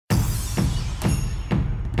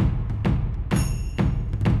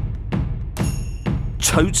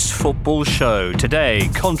Totes Football Show. Today,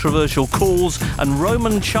 controversial calls and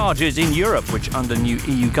Roman charges in Europe, which under new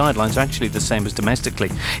EU guidelines are actually the same as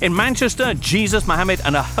domestically. In Manchester, Jesus, Mohammed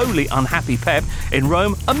and a wholly unhappy Pep. In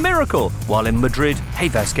Rome, a miracle. While in Madrid, hey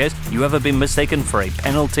Vasquez, you ever been mistaken for a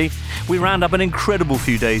penalty? We round up an incredible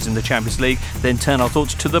few days in the Champions League, then turn our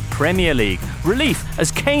thoughts to the Premier League. Relief,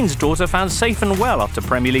 as Kane's daughter found safe and well after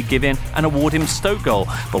Premier League give in and award him Stoke goal.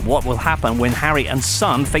 But what will happen when Harry and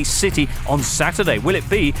Son face City on Saturday? Will it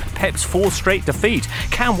be Pep's fourth straight defeat?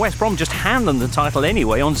 Can West Brom just hand them the title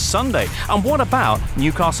anyway on Sunday? And what about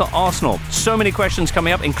Newcastle Arsenal? So many questions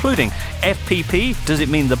coming up, including FPP, does it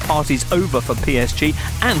mean the party's over for PSG?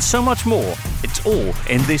 And so much more. It's all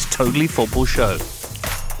in this Totally Football Show.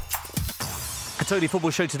 A Totally Football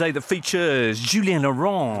Show today that features Julien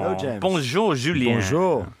Laurent. Hello, James. Bonjour, Julien.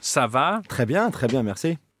 Bonjour. Ça va? Très bien,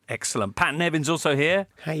 merci. Excellent. Pat Nevin's also here.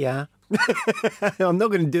 Hiya. I'm not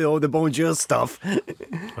going to do all the bonjour stuff.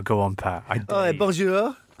 Oh, go on, Pat. I dare you.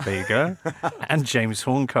 Bonjour. There you go. And James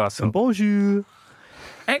Horncastle. Bonjour.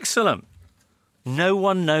 Excellent. No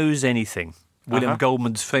one knows anything. William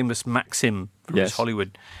Goldman's famous maxim from his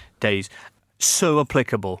Hollywood days. So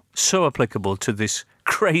applicable to this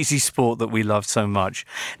crazy sport that we love so much.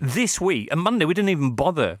 This week, and Monday, we didn't even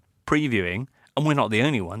bother previewing, and we're not the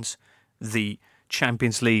only ones, the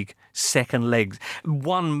Champions League second leg.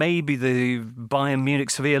 One, maybe the Bayern Munich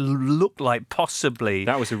Sevilla looked like possibly.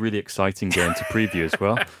 That was a really exciting game to preview as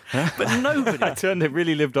well. But nobody. It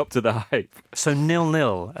really lived up to the hype. So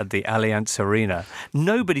 0-0 at the Allianz Arena.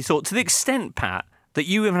 Nobody thought, to the extent, Pat, that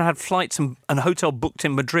you even had flights and a hotel booked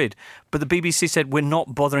in Madrid, but the BBC said we're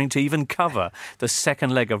not bothering to even cover the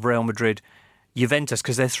second leg of Real Madrid Juventus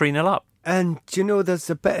because they're 3-0 up. And do you know, there's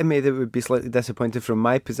a bit of me that would be slightly disappointed from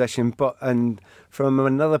my position, and from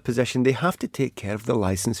another position, they have to take care of the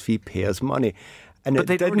licence fee payers' money. And but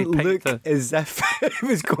it didn't look as if it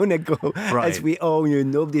was going to go as we all knew.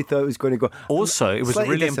 Nobody thought it was going to go. Also, it was a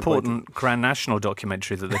really important Grand National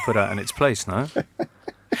documentary that they put out in its place, no?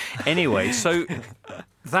 Anyway, so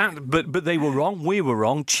that, but they were wrong, we were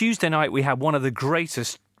wrong. Tuesday night we had one of the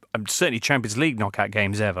greatest, certainly Champions League knockout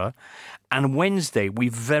games ever. And Wednesday we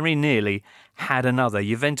very nearly had another.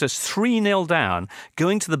 Juventus 3-0 down,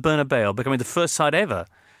 going to the Bernabeu, becoming the first side ever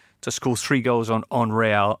to score 3 goals on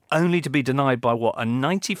Real, only to be denied by what, a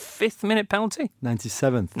 95th minute penalty?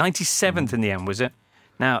 97th. 97th in the end, was it?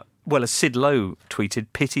 Now, well, as Sid Lowe tweeted,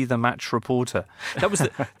 pity the match reporter. That was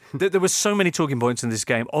there were so many talking points in this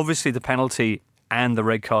game. Obviously, the penalty and the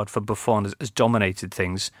red card for Buffon has dominated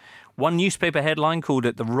things. One newspaper headline called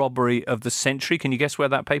it the robbery of the century. Can you guess where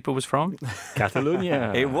that paper was from?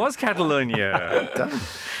 Catalonia. It was Catalonia.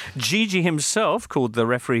 Gigi himself called the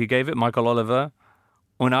referee who gave it, Michael Oliver,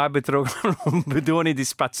 un arbitro con bidone di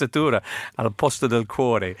spazzatura al posto del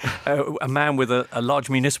cuore. A man with a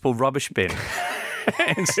large municipal rubbish bin.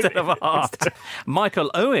 Instead of a heart.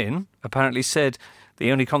 Michael Owen apparently said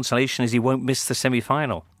the only consolation is he won't miss the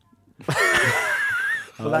semi-final.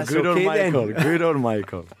 Well, that's good okay on Michael. then. Good on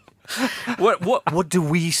Michael. What do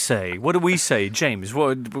we say? What do we say, James?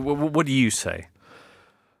 What do you say?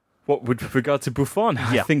 What with regard to Buffon?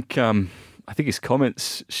 Yeah. I think his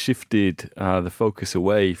comments shifted the focus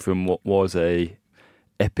away from what was a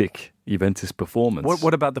epic Juventus performance.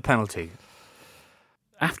 What about the penalty?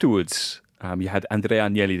 Afterwards, you had Andrea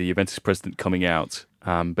Agnelli, the Juventus president, coming out,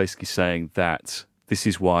 basically saying that this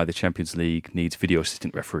is why the Champions League needs video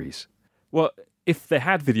assistant referees. Well, if they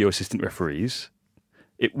had video assistant referees,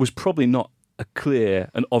 it was probably not a clear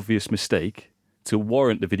and obvious mistake to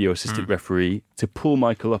warrant the video assistant referee to pull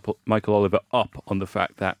Michael Oliver up on the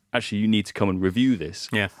fact that actually you need to come and review this.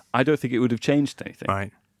 Yeah. I don't think it would have changed anything.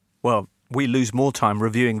 Right. Well, we lose more time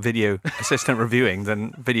reviewing video assistant reviewing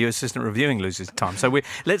than video assistant reviewing loses time. So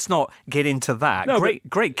let's not get into that. No,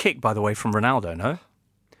 great kick, by the way, from Ronaldo, no?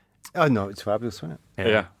 Oh, no, it's fabulous, wasn't it?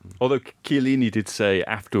 Yeah. Although Chiellini did say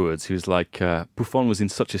afterwards, he was like, Buffon was in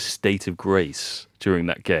such a state of grace during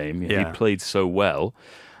that game. Yeah. He played so well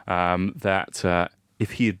that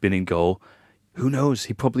if he had been in goal, who knows?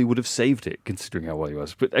 He probably would have saved it, considering how well he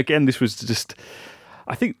was. But again, this was just...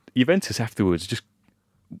 I think Juventus afterwards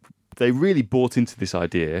they really bought into this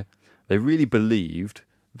idea. They really believed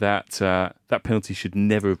that that penalty should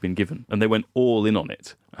never have been given, and they went all in on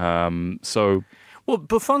it. Well,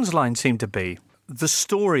 Buffon's line seemed to be the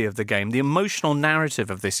story of the game, the emotional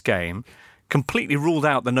narrative of this game, completely ruled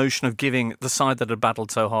out the notion of giving the side that had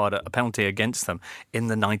battled so hard a penalty against them in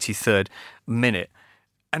the 93rd minute.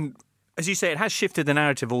 And as you say, it has shifted the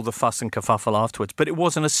narrative, all the fuss and kerfuffle afterwards, but it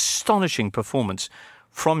was an astonishing performance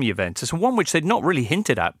from Juventus, and one which they'd not really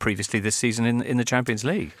hinted at previously this season in the Champions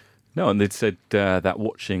League. No, and they'd said that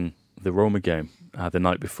watching the Roma game the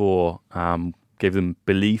night before gave them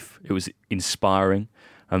belief. It was inspiring,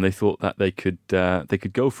 and they thought that they could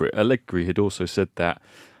go for it. Allegri had also said that,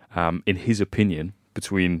 in his opinion,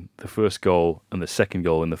 between the first goal and the second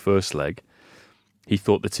goal in the first leg, he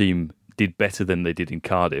thought the team did better than they did in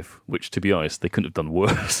Cardiff, which, to be honest, they couldn't have done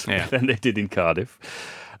worse than they did in Cardiff.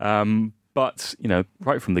 But,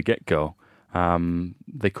 right from the get-go,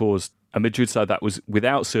 they caused a Madrid side that was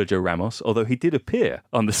without Sergio Ramos, although he did appear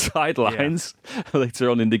on the sidelines later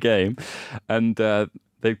on in the game. And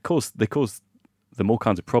they caused them all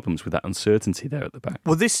kinds of problems with that uncertainty there at the back.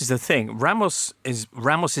 Well, this is the thing.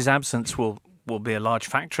 Ramos's absence will be a large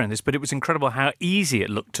factor in this, but it was incredible how easy it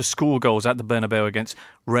looked to score goals at the Bernabeu against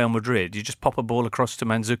Real Madrid. You just pop a ball across to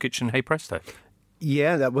Mandzukic and hey presto.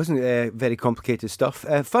 Yeah, that wasn't very complicated stuff.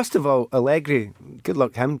 First of all, Allegri, good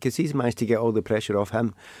luck to him, because he's managed to get all the pressure off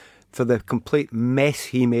him for the complete mess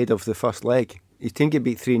he made of the first leg. His team get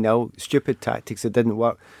beat 3-0, stupid tactics that didn't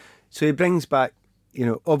work. So he brings back,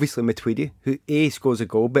 obviously Matuidi, who scores a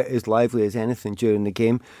goal, but is lively as anything during the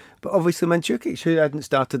game. But obviously Mandzukic, who hadn't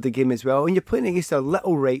started the game as well. And you're playing against a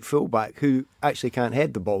little right fullback who actually can't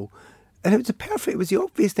head the ball. And it was the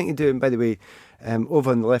obvious thing to do. And by the way,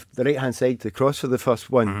 over on the right-hand side, the cross for the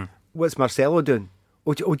first one, what's Marcelo doing?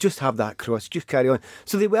 Oh, just have that cross, just carry on.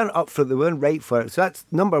 So they weren't up for it, they weren't right for it. So that's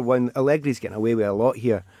number one. Allegri's getting away with a lot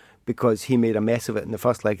here because he made a mess of it in the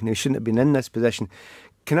first leg and he shouldn't have been in this position.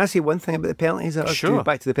 Can I say one thing about the penalties? Sure.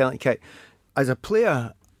 Back to the penalty kick. As a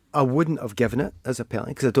player, I wouldn't have given it as a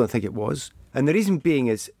penalty because I don't think it was. And the reason being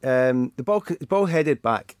is the ball headed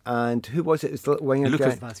back, and who was it? It was the little winger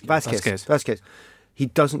Lucas guy. Vasquez. He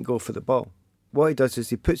doesn't go for the ball. What he does is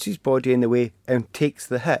he puts his body in the way and takes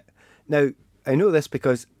the hit. Now, I know this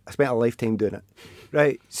because I spent a lifetime doing it.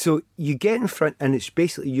 Right? So you get in front and it's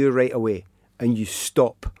basically you right away and you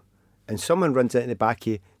stop and someone runs out in the back of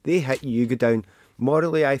you, they hit you, you go down.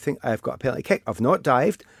 Morally, I think I've got a penalty kick. I've not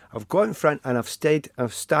dived. I've got in front and I've stayed, I'm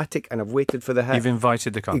static and I've waited for the hit. You've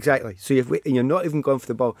invited the contact. Exactly. So you're not even gone for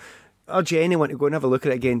the ball. I urge anyone to go and have a look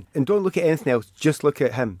at it again. And don't look at anything else. Just look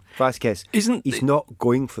at him, Vasquez. He's not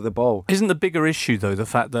going for the ball. Isn't the bigger issue, though, the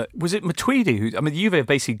fact that... Was it Matuidi who... Juve have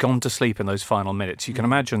basically gone to sleep in those final minutes. You can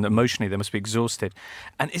imagine that emotionally they must be exhausted.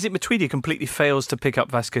 And is it Matuidi who completely fails to pick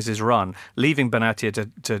up Vasquez's run, leaving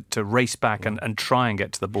Benatia to race back and try and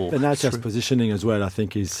get to the ball? Benatia's positioning as well, I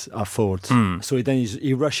think, is a fault. So then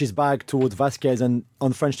he rushes back towards Vasquez, and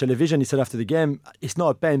on French television he said after the game, it's not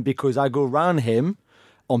a pen because I go round him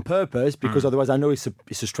on purpose, because otherwise I know it's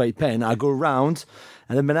a straight pen. I go round,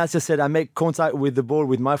 and then Benatia said I make contact with the ball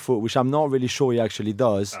with my foot, which I'm not really sure he actually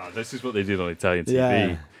does. Oh, this is what they did on Italian TV.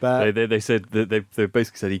 Yeah, but they said that they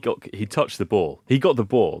basically said he touched the ball. He got the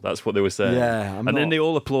ball. That's what they were saying. Yeah, then they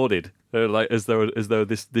all applauded. They were like as though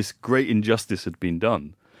this great injustice had been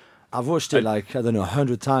done. I've watched it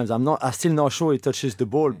 100 times. I'm still not sure he touches the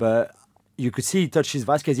ball, but you could see he touches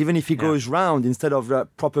Vasquez, even if he goes round instead of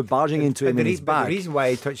proper barging into him in his back. The reason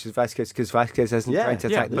why he touches Vasquez is because Vasquez isn't trying to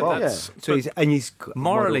attack the ball. So he's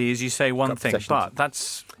morally, as you say, one thing, but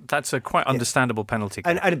that's a quite understandable penalty.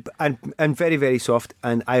 And very, very soft.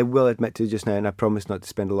 And I will admit to you just now, and I promise not to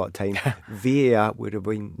spend a lot of time, VAR would have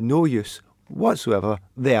been no use whatsoever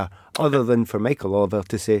there, other than for Michael Oliver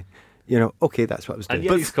to say, okay, that's what I was doing. And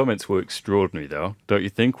yet his comments were extraordinary, though, don't you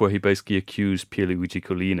think? Where he basically accused Pierluigi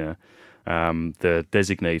Collina, the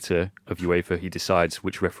designator of UEFA. He decides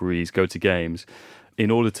which referees go to games.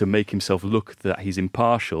 In order to make himself look that he's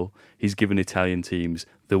impartial, he's given Italian teams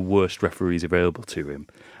the worst referees available to him.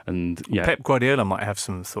 And Pep Guardiola might have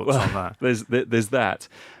some thoughts on that. There's that.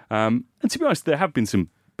 And to be honest, there have been some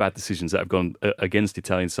bad decisions that have gone against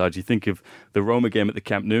Italian sides. You think of the Roma game at the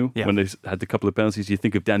Camp Nou when they had a couple of penalties. You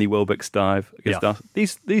think of Danny Welbeck's dive against us.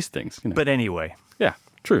 These things. But anyway. Yeah,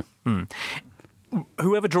 true.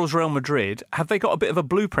 Whoever draws Real Madrid, have they got a bit of a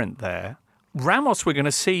blueprint there? Ramos, we're going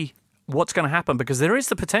to see what's going to happen, because there is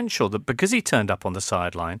the potential that because he turned up on the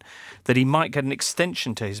sideline, that he might get an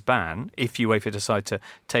extension to his ban if UEFA decide to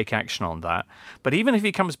take action on that. But even if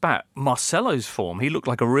he comes back, Marcelo's form, he looked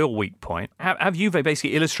like a real weak point. Have Juve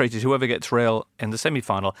basically illustrated whoever gets Real in the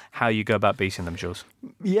semi-final how you go about beating them, Jules?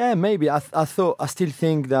 Yeah, maybe. I still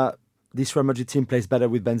think that this Real Madrid team plays better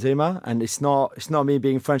with Benzema, and it's not me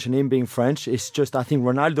being French and him being French. It's just I think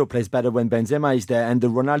Ronaldo plays better when Benzema is there, and the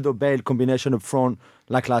Ronaldo-Bale combination up front,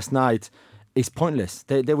 like last night, is pointless.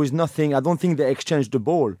 There was nothing. I don't think they exchanged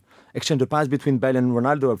the pass between Bale and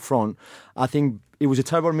Ronaldo up front. I think it was a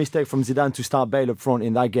terrible mistake from Zidane to start Bale up front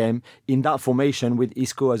in that game, in that formation with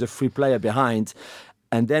Isco as a free player behind,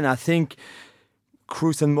 and then I think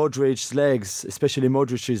Kroos and Modric's legs, especially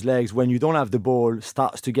Modric's legs, when you don't have the ball,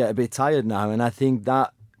 starts to get a bit tired now. And I think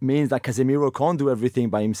that means that Casemiro can't do everything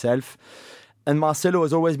by himself. And Marcelo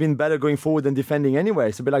has always been better going forward than defending anyway.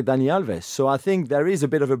 It's a bit like Dani Alves. So I think there is a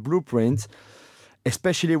bit of a blueprint,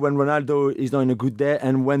 especially when Ronaldo is not in a good day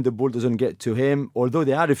and when the ball doesn't get to him. Although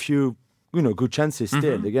they had a few, good chances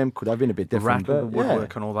still. The game could have been a bit different. Rattle the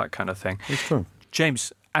woodwork and all that kind of thing. It's true.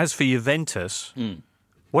 James, as for Juventus,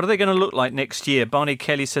 what are they going to look like next year? Barney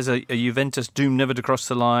Kelly says a Juventus doomed never to cross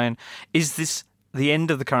the line. Is this the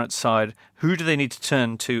end of the current side? Who do they need to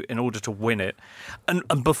turn to in order to win it?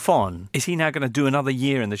 And Buffon, is he now going to do another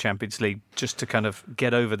year in the Champions League just to kind of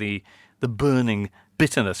get over the burning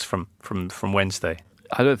bitterness from Wednesday?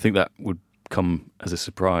 I don't think that would come as a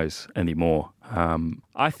surprise anymore.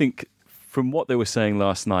 I think from what they were saying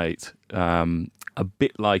last night, a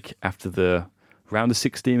bit like after the round of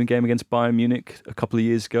 16 game against Bayern Munich a couple of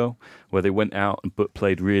years ago, where they went out but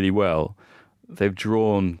played really well, they've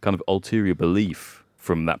drawn kind of ulterior belief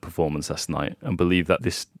from that performance last night and believe that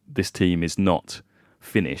this team is not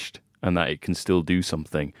finished and that it can still do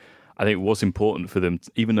something. I think it was important for them,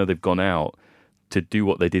 even though they've gone out, to do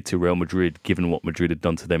what they did to Real Madrid, given what Madrid had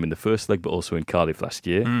done to them in the first leg, but also in Cardiff last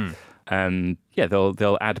year. And yeah,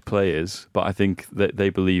 they'll add players, but I think that they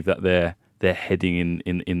believe that they're heading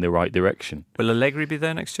in the right direction. Will Allegri be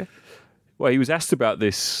there next year? Well, he was asked about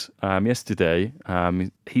this yesterday.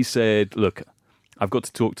 He said, look, I've got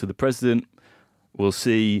to talk to the president. We'll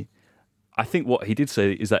see. I think what he did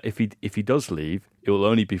say is that if he does leave, it will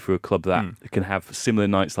only be for a club that can have similar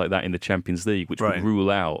nights like that in the Champions League, which would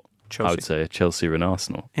rule out, Chelsea. I would say, Chelsea or an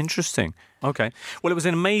Arsenal. Interesting. Okay. Well, it was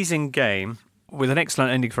an amazing game with an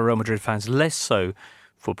excellent ending for Real Madrid fans, less so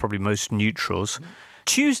for probably most neutrals.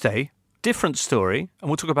 Tuesday, different story, and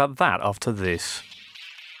we'll talk about that after this.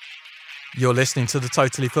 You're listening to the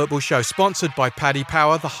Totally Football Show, sponsored by Paddy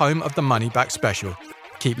Power, the home of the Money Back Special.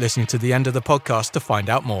 Keep listening to the end of the podcast to find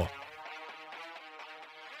out more.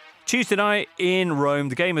 Tuesday night in Rome,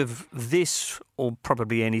 the game of this, or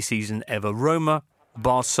probably any season ever,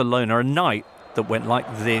 Roma-Barcelona, a night that went like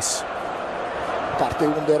this. Parte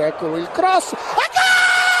Under, eccolo il cross.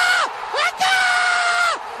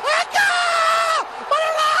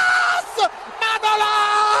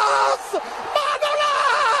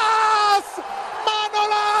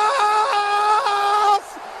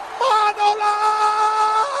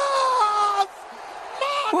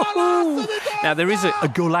 Now, there is a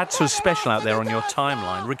Golazzo special out there on your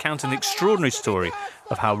timeline recounting the extraordinary story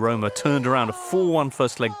of how Roma turned around a 4-1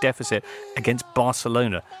 first leg deficit against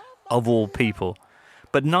Barcelona, of all people.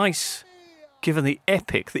 But nice, given the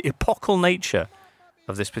epochal nature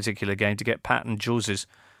of this particular game, to get Pat and Jules'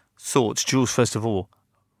 thoughts. Jules, first of all,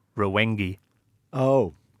 Rwengi.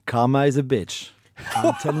 Oh, karma is a bitch.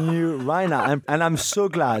 I'm telling you right now, and I'm so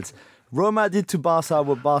glad. Roma did to Barca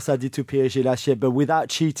what Barca did to PSG last year, but without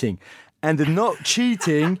cheating. And the not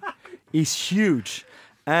cheating is huge.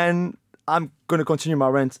 And I'm going to continue my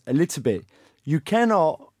rant a little bit.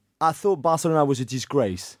 I thought Barcelona was a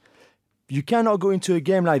disgrace. You cannot go into a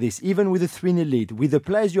game like this, even with a 3-0 lead, with the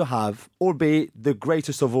players you have, albeit the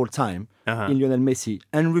greatest of all time, in Lionel Messi,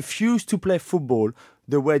 and refuse to play football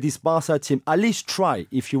the way this Barca team, at least try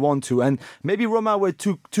if you want to. And maybe Roma were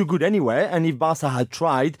too good anyway, and if Barca had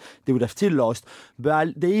tried, they would have still lost.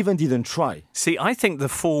 But they even didn't try. See, I think the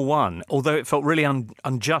 4-1, although it felt really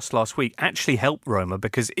unjust last week, actually helped Roma,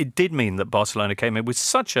 because it did mean that Barcelona came in with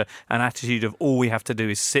such an attitude of all we have to do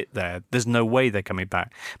is sit there. There's no way they're coming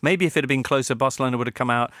back. Maybe if it had been closer, Barcelona would have come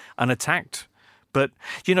out and attacked. But,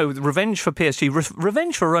 revenge for PSG,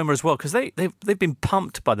 revenge for Roma as well, because they've been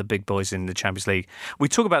pumped by the big boys in the Champions League. We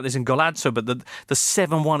talk about this in Golazzo, but the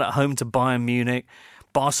 7-1 at home to Bayern Munich,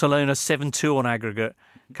 Barcelona 7-2 on aggregate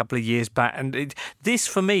a couple of years back. And this,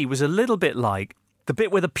 for me, was a little bit like the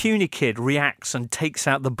bit where the puny kid reacts and takes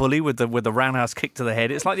out the bully with the roundhouse kick to the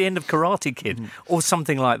head. It's like the end of Karate Kid or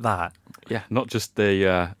something like that. Yeah, not just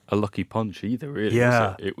a lucky punch either, really.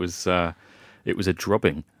 Yeah. It was a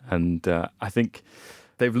drubbing. And I think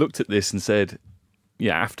they've looked at this and said,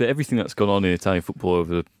 after everything that's gone on in Italian football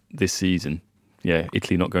over this season,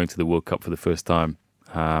 Italy not going to the World Cup for the first time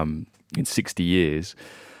in 60 years,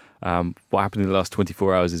 what happened in the last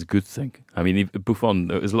 24 hours is a good thing. I mean, Buffon,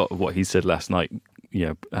 there's a lot of what he said last night,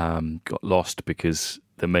 got lost because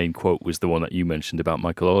the main quote was the one that you mentioned about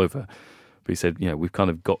Michael Oliver. But he said, we've kind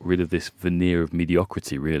of got rid of this veneer of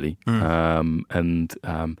mediocrity, really.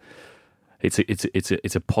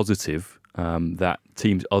 It's a positive that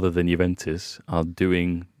teams other than Juventus are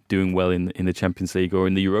doing well in the Champions League or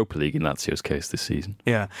in the Europa League in Lazio's case this season.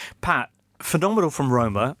 Yeah. Pat, phenomenal from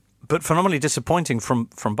Roma, but phenomenally disappointing from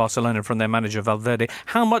Barcelona, from their manager Valverde.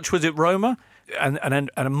 How much was it Roma and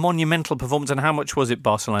a monumental performance, and how much was it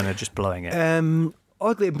Barcelona just blowing it?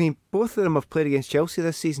 oddly, I mean, both of them have played against Chelsea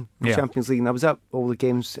this season in the Champions League, and I was at all the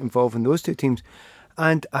games involving those two teams.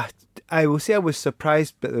 And I will say I was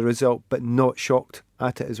surprised by the result, but not shocked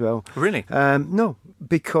at it as well. Really? No,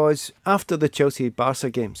 because after the Chelsea-Barca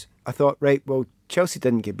games, I thought, right, well, Chelsea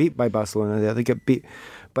didn't get beat by Barcelona there. They got beat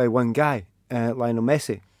by one guy, Lionel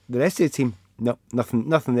Messi. The rest of the team, no,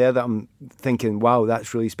 nothing there that I'm thinking, wow,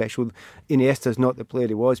 that's really special. Iniesta's not the player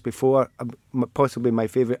he was before, possibly my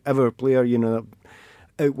favourite ever player, you know,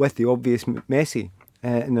 out with the obvious Messi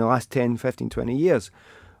in the last 10, 15, 20 years.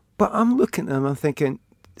 But I'm looking at him, I'm thinking,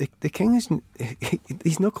 the king isn't,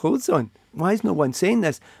 he's no clothes on. Why is no one saying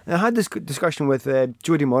this? And I had this discussion with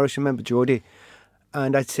Jody Morris, remember Jody?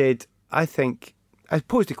 And I said, I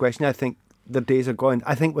posed the question, I think the days are gone.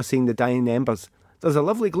 I think we're seeing the dying embers. There's a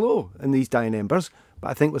lovely glow in these dying embers, but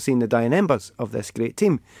I think we're seeing the dying embers of this great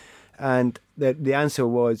team. And the answer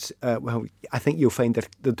was, well, I think you'll find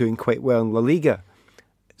they're doing quite well in La Liga.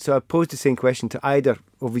 So I posed the same question to Eider,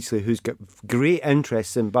 obviously, who's got great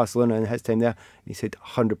interests in Barcelona in his time there. And he said,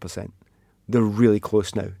 100%. They're really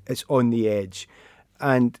close now. It's on the edge.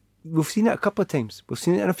 And we've seen it a couple of times. We've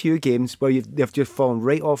seen it in a few games where they've just fallen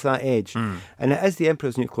right off that edge. And it is the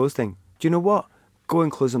Emperor's New Clothes thing. Do you know what? Go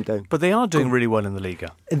and close them down. But they are doing really well in the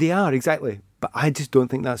Liga. They are, exactly. But I just don't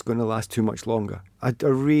think that's going to last too much longer. I'm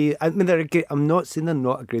not saying they're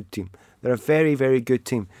not a good team. They're a very, very good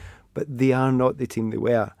team. But they are not the team they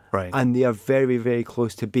were. Right. And they are very, very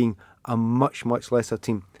close to being a much, much lesser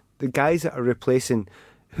team. The guys that are replacing,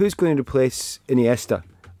 who's going to replace Iniesta?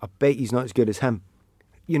 I bet he's not as good as him.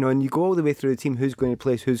 You know, and you go all the way through the team, who's going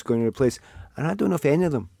to replace. And I don't know if any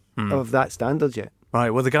of them are of that standard yet.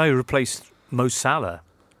 Right, well, the guy who replaced Mo Salah,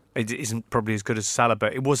 it isn't probably as good as Salah,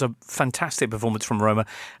 but it was a fantastic performance from Roma,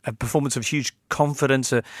 a performance of huge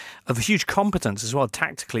confidence, of huge competence as well,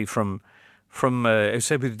 tactically from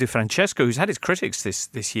Eusebio Di Francesco, who's had his critics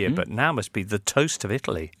this year, but now must be the toast of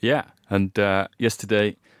Italy. Yeah, and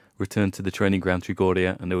yesterday returned to the training ground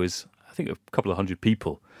Trigoria, and there was, I think, a couple of hundred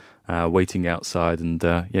people waiting outside, and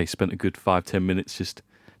he spent a good 5-10 minutes just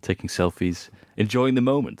taking selfies, enjoying the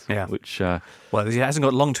moment. Yeah. Which well, he hasn't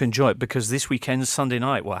got long to enjoy it because this weekend, Sunday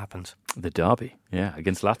night, what happens? The derby,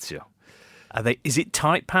 against Lazio. Is it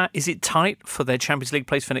tight, Pat? Is it tight for their Champions League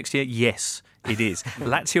place for next year? Yes, it is.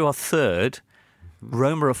 Lazio are third.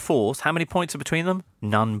 Roma are fourth. How many points are between them?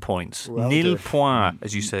 None points. Nil point,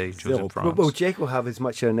 as you say, Jules, in France. Well, Dzeko will have as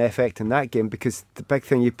much of an effect in that game because the big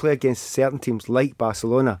thing, you play against certain teams like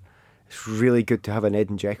Barcelona, it's really good to have an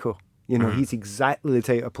Edin Dzeko. You know, he's exactly the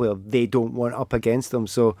type of player they don't want up against them.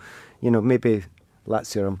 So, you know, maybe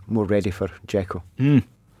Lazio are more ready for Dzeko.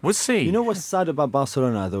 We'll see. You know what's sad about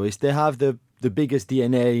Barcelona, though, is they have the biggest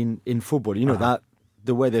DNA in football. You know, that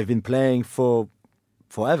the way they've been playing for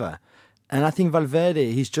forever. And I think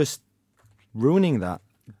Valverde, he's just ruining that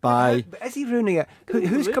by... But is he ruining it?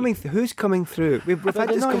 Who's coming through? We've had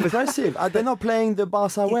this conversation. Impressive. They're not playing the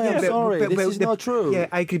Barca way. I'm sorry. This is not true. Yeah,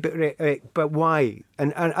 I agree. But why?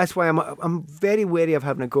 And that's why I'm very wary of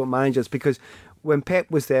having a go at managers, because when Pep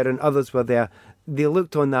was there and others were there, they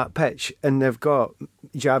looked on that pitch and they've got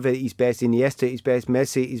Xavi at his best, Iniesta at his best,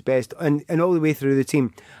 Messi at his best, and all the way through the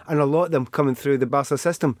team. And a lot of them coming through the Barca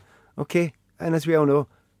system. Okay? And as we all know,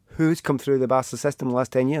 who's come through the Barca system in the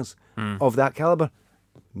last 10 years of that calibre?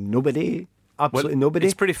 Nobody. Absolutely nobody.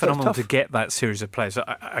 It's pretty phenomenal to get that series of players.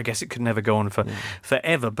 I guess it could never go on for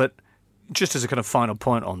forever. But just as a kind of final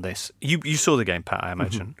point on this, you saw the game, Pat, I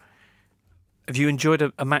imagine. Have you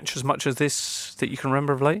enjoyed a match as much as this that you can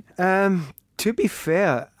remember of late? To be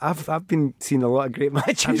fair, I've been seeing a lot of great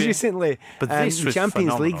matches recently. But this was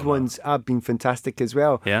Champions League ones have been fantastic as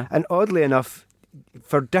well. Yeah. And oddly enough,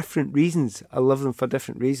 for different reasons. I love them for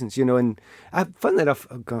different reasons, you know. And funnily enough,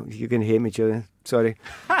 oh God, you're going to hate me, Julian. Sorry.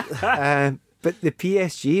 But the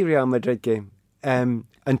PSG Real Madrid game,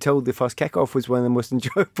 until the first kickoff, was one of the most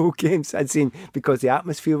enjoyable games I'd seen because the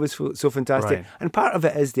atmosphere was so fantastic. Right. And part of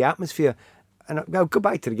it is the atmosphere. And I'll go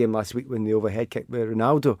back to the game last week when the overhead kick with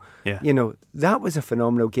Ronaldo. Yeah. You know, that was a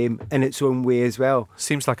phenomenal game in its own way as well.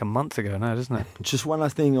 Seems like a month ago now, doesn't it? Just one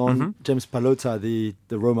last thing on James Pallotta,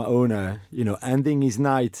 the Roma owner, you know, ending his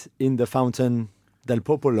night in the Fountain del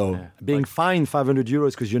Popolo, being fined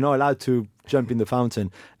 €500 because you're not allowed to jump in the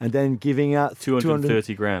fountain, and then giving out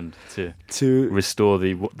 230 grand to restore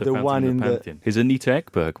the fountain one in in the Pantheon. His Anita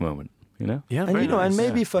Ekberg moment, you know? Yeah, and you know, and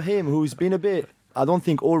maybe for him, who's been a bit, I don't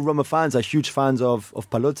think all Roma fans are huge fans of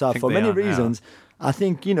Pallotta for many reasons. I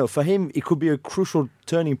think, you know, for him, it could be a crucial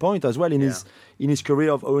turning point as well in his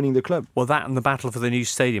career of owning the club. Well, that and the battle for the new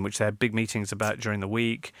stadium, which they had big meetings about during the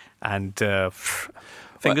week, and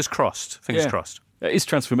fingers crossed. Fingers crossed. It's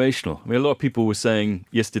transformational. I mean, a lot of people were saying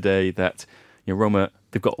yesterday that Roma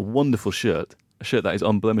they've got a wonderful shirt, a shirt that is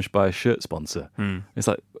unblemished by a shirt sponsor. It's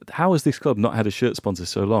like, how has this club not had a shirt sponsor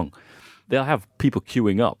so long? They'll have people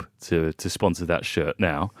queuing up to sponsor that shirt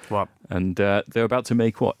now. Wow. And they're about to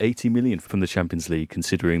make, 80 million from the Champions League,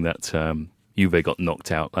 considering that Juve got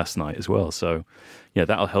knocked out last night as well. So, yeah,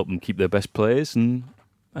 that'll help them keep their best players and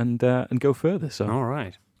go further. So, All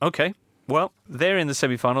right. Okay. Well, they're in the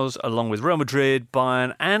semi-finals along with Real Madrid,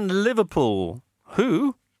 Bayern and Liverpool,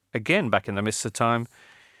 who, again, back in the midst of time,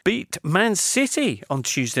 beat Man City on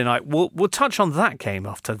Tuesday night. We'll touch on that game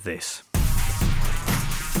after this.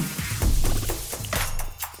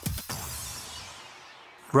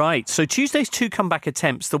 Right, so Tuesday's 2 comeback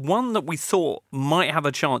attempts, the one that we thought might have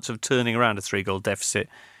a chance of turning around a 3-goal deficit,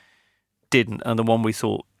 didn't, and the one we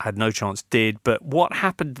thought had no chance did. But what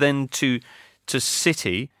happened then to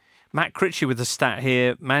City? Matt Critchie with the stat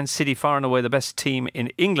here. Man City, far and away the best team in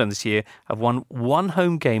England this year, have won 1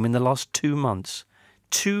 home game in the last 2 months.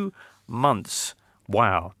 2 months.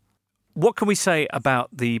 Wow. What can we say about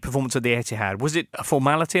the performance of the Etihad? Was it a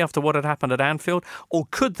formality after what had happened at Anfield? Or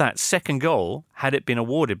could that second goal, had it been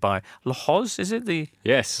awarded by Lahoz, is it?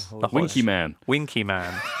 Yes, Lahoz. Winky Man. Winky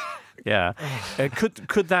Man. Yeah.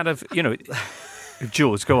 Could that have,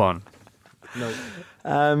 Jules, go on.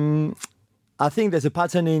 No. I think there's a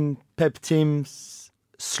pattern in Pep teams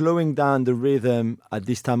slowing down the rhythm at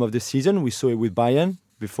this time of the season. We saw it with Bayern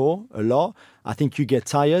before a lot. I think you get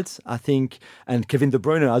tired. And Kevin De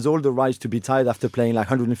Bruyne has all the rights to be tired after playing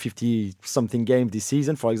like 150 something games this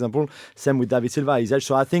season, for example. Same with David Silva, his age.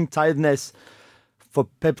 So I think tiredness for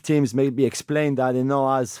Pep teams maybe explain that they're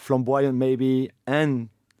not as flamboyant maybe and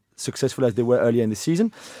successful as they were earlier in the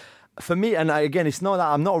season. For me, and again, it's not that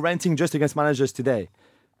I'm not ranting just against managers today,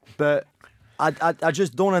 but I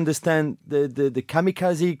just don't understand the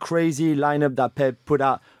kamikaze crazy lineup that Pep put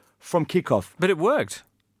out from kickoff. But it worked.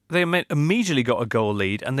 They immediately got a goal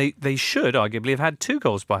lead, and they should arguably have had 2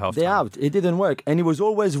 goals by half time. They out. It didn't work, and it was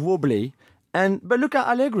always wobbly. But look at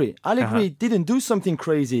Allegri. Allegri didn't do something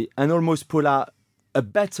crazy and almost pull out a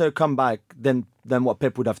better comeback than what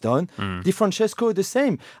Pep would have done. Di Francesco, the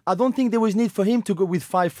same. I don't think there was need for him to go with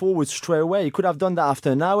 5 forwards straight away. He could have done that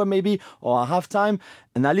after an hour maybe, or a half time,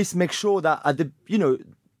 and at least make sure that at the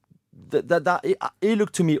that it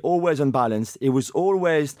looked to me always unbalanced. It was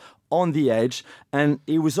always on the edge, and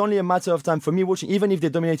it was only a matter of time for me watching. Even if they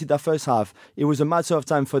dominated that first half, it was a matter of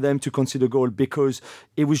time for them to concede a goal because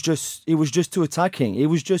it was just too attacking. It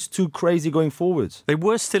was just too crazy going forwards. They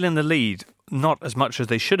were still in the lead, not as much as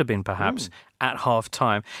they should have been, perhaps, at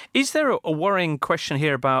half-time. Is there a worrying question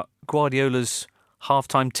here about Guardiola's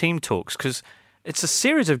half-time team talks? Because it's a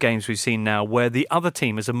series of games we've seen now where the other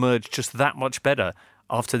team has emerged just that much better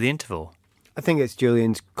after the interval. I think it's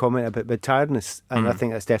Julian's comment about the tiredness, and I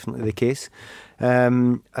think that's definitely the case.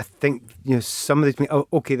 I think some of these,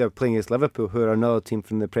 they're playing against Liverpool, who are another team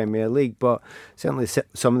from the Premier League, but certainly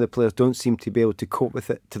some of the players don't seem to be able to cope with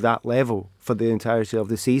it to that level for the entirety of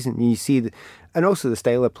the season. You see, and also the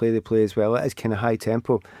style of play they play as well. It is kind of high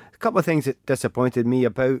tempo. A couple of things that disappointed me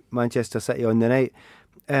about Manchester City on the night.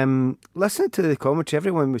 Listening to the commentary,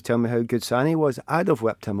 everyone was telling me how good Sané was. I'd have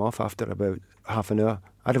whipped him off after about half an hour.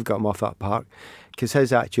 I'd have got him off that park because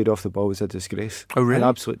his attitude off the ball was a disgrace. Oh, really? An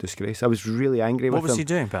absolute disgrace. I was really angry with him. What was he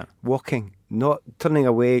doing, Pat? Walking, not turning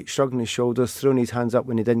away, shrugging his shoulders, throwing his hands up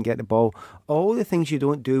when he didn't get the ball. All the things you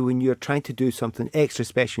don't do when you're trying to do something extra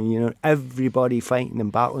special, everybody fighting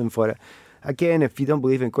and battling for it. Again, if you don't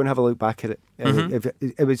believe it, go and have a look back at it.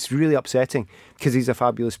 It was really upsetting because he's a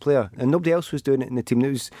fabulous player and nobody else was doing it in the team.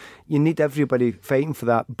 You need everybody fighting for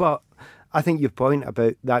that. But I think your point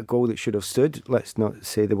about that goal that should have stood, let's not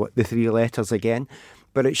say the 3 letters again,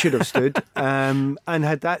 but it should have stood. And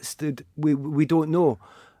had that stood, we don't know.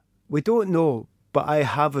 We don't know, but I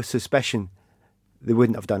have a suspicion they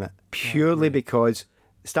wouldn't have done it. Purely because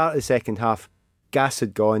start of the second half, gas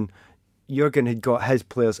had gone. Jurgen had got his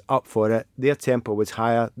players up for it. Their tempo was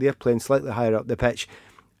higher. They're playing slightly higher up the pitch.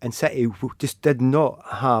 And City just did not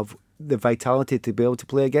have the vitality to be able to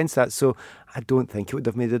play against that. So I don't think it would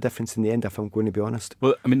have made a difference in the end, if I'm going to be honest.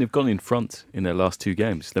 Well, I mean, they've gone in front in their last 2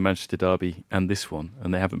 games, the Manchester Derby and this one,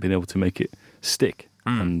 and they haven't been able to make it stick.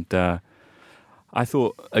 And I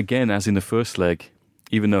thought, again, as in the first leg,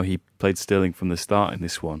 even though he played Sterling from the start in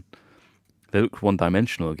this one, they looked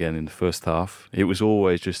one-dimensional again in the first half. It was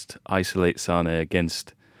always just isolate Sané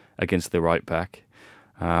against the right back.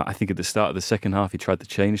 I think at the start of the second half, he tried to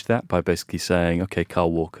change that by basically saying, OK,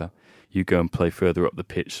 Kyle Walker, you go and play further up the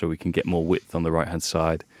pitch so we can get more width on the right-hand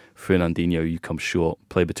side. Fernandinho, you come short,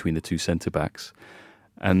 play between the 2 centre-backs.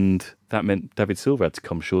 And that meant David Silva had to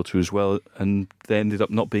come shorter as well, and they ended up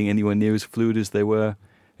not being anywhere near as fluid as they were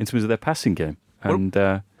in terms of their passing game. And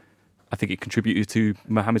I think it contributed to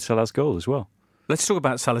Mohamed Salah's goal as well. Let's talk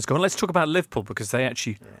about Salah's goal. Let's talk about Liverpool because they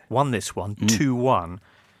actually won this one 2-1.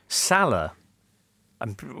 Salah,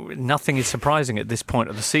 nothing is surprising at this point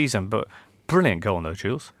of the season, but brilliant goal, no,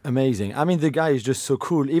 Jules? Amazing. I mean, the guy is just so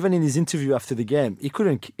cool. Even in his interview after the game,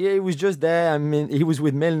 he was just there. I mean, he was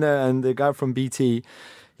with Milner and the guy from BT.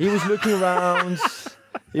 He was looking around.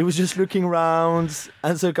 He was just looking around,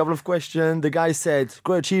 answered a couple of questions. The guy said,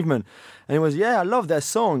 great achievement. And he was, I love that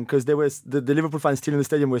song, because there was the Liverpool fans still in the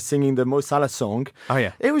stadium were singing the Mo Salah song. Oh,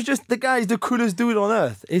 yeah. It was just, the guy is the coolest dude on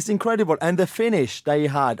earth. It's incredible. And the finish that he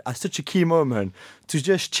had at such a key moment to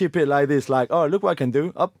just chip it like this, like, oh, look what I can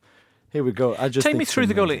do. Up, here we go. Take me through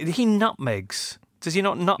the goal. He nutmegs. Does he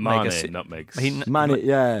not nutmeg? Mane nutmegs. Mane,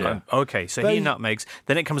 yeah. Okay, so he nutmegs.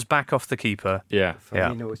 Then it comes back off the keeper. Yeah.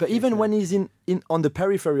 But even when he's in on the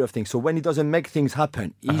periphery of things, so when he doesn't make things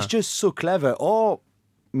happen, he's just so clever. Or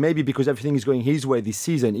maybe because everything is going his way this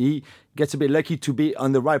season, he gets a bit lucky to be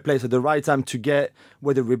on the right place at the right time to get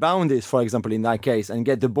where the rebound is, for example, in that case, and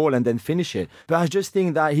get the ball and then finish it. But I just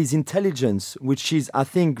think that his intelligence, which is, I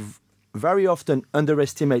think, very often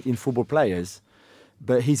underestimated in football players,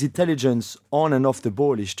 but his intelligence on and off the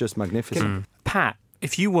ball is just magnificent. Pat,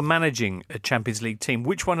 if you were managing a Champions League team,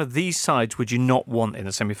 which one of these sides would you not want in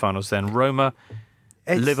the semi-finals then? Roma,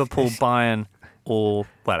 Liverpool, Bayern, or,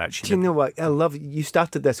 well, actually... Do you know what? I love... You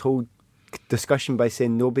started this whole discussion by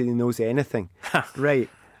saying nobody knows anything. Right.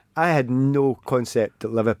 I had no concept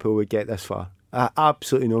that Liverpool would get this far.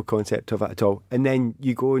 Absolutely no concept of it at all. And then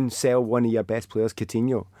you go and sell one of your best players,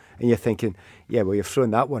 Coutinho, and you're thinking, yeah, well, you've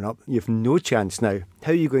thrown that one up. You've no chance now.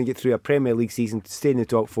 How are you going to get through a Premier League season, stay in the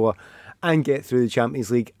top four, and get through the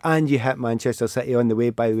Champions League? And you hit Manchester City on the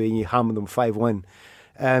way, by the way, and you hammer them 5-1.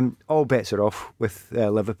 All bets are off with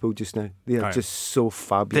Liverpool just now. They're just so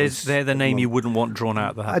fabulous. They're the name you wouldn't want drawn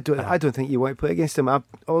out of the hat. I don't think you want to play against them.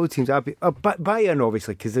 All the teams are Bayern,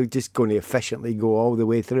 obviously, because they're just going to efficiently go all the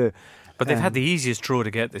way through. But they've had the easiest draw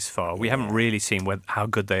to get this far. We haven't really seen how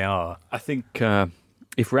good they are. I think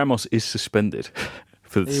if Ramos is suspended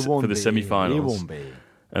for the semi-finals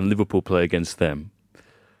and Liverpool play against them,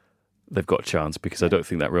 they've got a chance, because I don't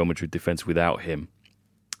think that Real Madrid defence without him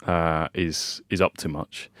is up to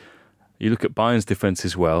much. You look at Bayern's defence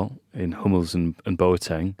as well, in Hummels and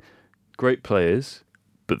Boateng. Great players,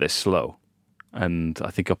 but they're slow. And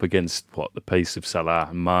I think up against the pace of Salah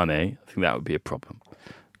and Mane, I think that would be a problem.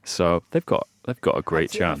 So they've got a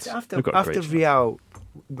great chance. After Real,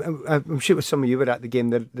 I'm sure it was some of you were at the game,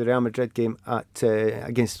 the Real Madrid game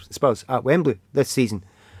against Spurs at Wembley this season,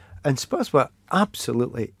 and Spurs were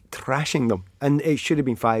absolutely thrashing them, and it should have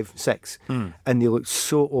been 5-6, and they looked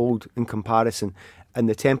so old in comparison, and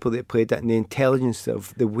the tempo they played at and the intelligence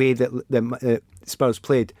of the way that the Spurs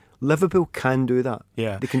played. Liverpool can do that.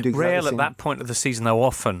 Yeah, they can do exactly Real the same. At that point of the season, though,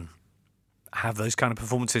 often have those kind of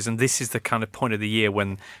performances, and this is the kind of point of the year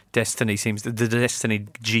when the destiny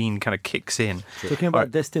gene kind of kicks in. Talking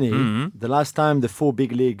about destiny, the last time the four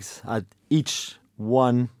big leagues had each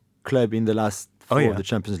one club in the last four of the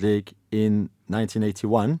Champions League in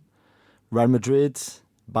 1981, Real Madrid,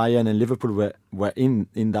 Bayern and Liverpool were in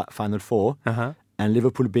that final four, and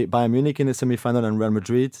Liverpool beat Bayern Munich in the semi-final and Real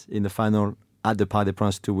Madrid in the final at the Parc des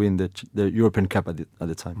Princes to win the European Cup at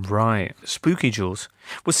the time. Right. Spooky, Jules.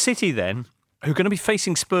 Was City then, who are going to be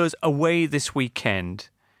facing Spurs away this weekend?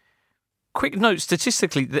 Quick note,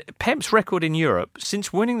 statistically, Pep's record in Europe,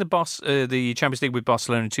 since winning the Champions League with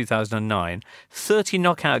Barcelona in 2009, 30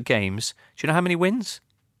 knockout games. Do you know how many wins?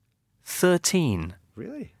 13.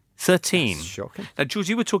 Really? 13. That's shocking. Now, Jules,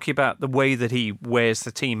 you were talking about the way that he wears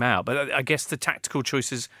the team out, but I guess the tactical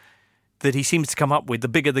choices that he seems to come up with, the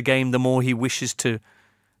bigger the game, the more he wishes to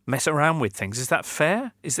mess around with things. Is that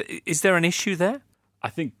fair? Is there an issue there? I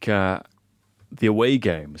think the away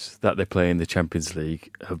games that they play in the Champions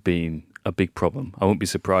League have been a big problem. I won't be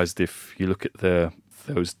surprised if you look at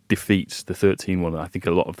those defeats, the 13-1, I think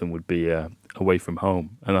a lot of them would be away from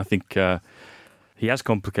home. And I think he has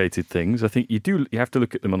complicated things. I think you have to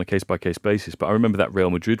look at them on a case-by-case basis. But I remember that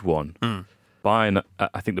Real Madrid one. Bayern,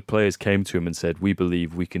 I think the players came to him and said, we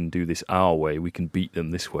believe we can do this our way, we can beat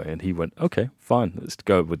them this way. And he went, okay, fine, let's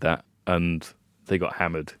go with that. And they got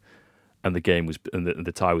hammered, and the game was, and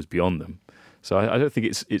the tie was beyond them. So I don't think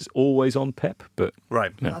it's always on Pep, but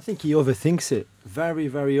right. Yeah. I think he overthinks it very,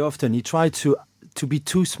 very often. He tried to be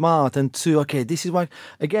too smart and this is why.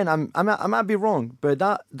 Again, I might be wrong, but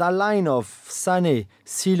that line of Sané,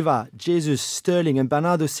 Silva, Jesus, Sterling, and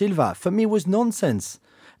Bernardo Silva for me was nonsense.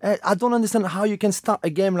 I don't understand how you can start a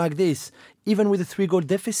game like this, even with a 3-goal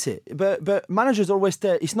deficit. But managers always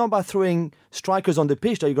say it's not by throwing strikers on the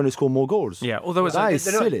pitch that you're going to score more goals. Yeah, although that is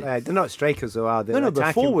silly. They're not strikers, though, are they? No,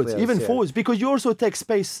 but forwards, players, even forwards, because you also take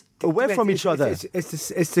space away from each other.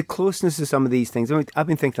 It's the closeness of some of these things. I mean, I've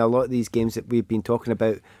been thinking a lot of these games that we've been talking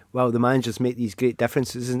about, well, the managers make these great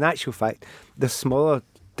differences. In actual fact, the smaller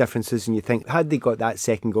differences, and you think, had they got that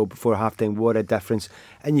second goal before half-time, what a difference.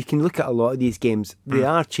 And you can look at a lot of these games, they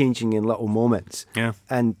are changing in little moments. Yeah.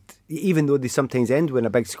 And even though they sometimes end with a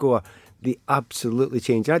big score, they absolutely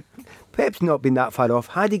change. Pep's not been that far off.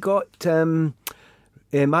 Had he got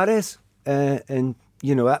Mahrez, and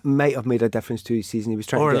that might have made a difference to his season. He was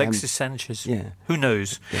trying or to get Alexis Sanchez. Yeah. Who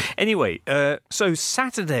knows? Yeah. Anyway, so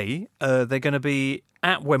Saturday they're going to be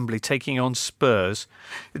at Wembley taking on Spurs.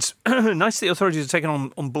 It's nice that the authorities are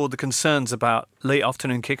taking on board the concerns about late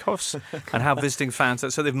afternoon kickoffs and how visiting fans.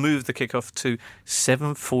 So they've moved the kickoff to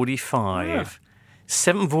 7:45. Yeah.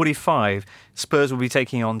 7:45. Spurs will be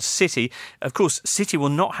taking on City. Of course, City will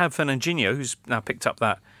not have Fernandinho, who's now picked up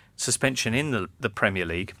that suspension in the Premier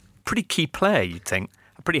League. Pretty key player, you'd think.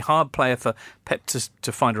 A pretty hard player for Pep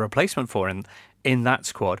to find a replacement for in that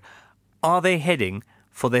squad. Are they heading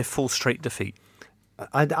for their fourth straight defeat?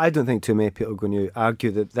 I don't think too many people are going to argue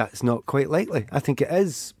that that's not quite likely. I think it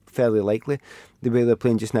is fairly likely, the way they're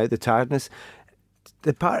playing just now, the tiredness.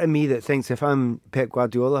 The part of me that thinks if I'm Pep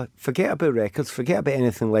Guardiola, forget about records, forget about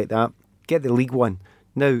anything like that, get the League One.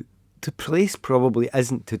 Now, the place probably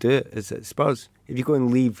isn't to do it, is it Spurs? If you go and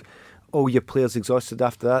leave all your players exhausted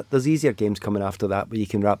after that, there's easier games coming after that where you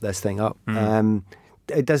can wrap this thing up.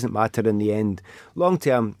 It doesn't matter in the end. Long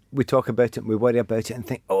term, we talk about it and we worry about it and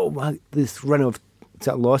think, oh, well, this run of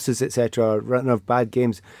losses, etc., run of bad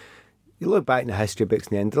games. You look back in the history books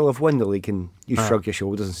in the end, they'll have won the league and you shrug your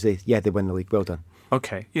shoulders and say, yeah, they win the league, well done.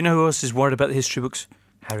 Okay. You know who else is worried about the history books?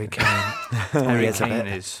 Harry Kane. Harry Kane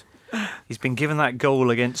is. He's been given that goal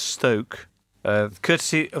against Stoke,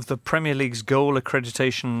 courtesy of the Premier League's goal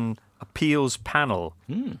accreditation appeals panel.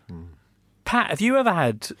 Pat, have you ever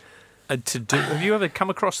had have you ever come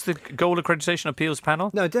across the goal accreditation appeals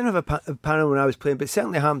panel? No, I didn't have a panel when I was playing, but it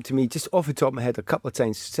certainly happened to me just off the top of my head a couple of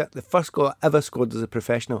times. The first goal I ever scored as a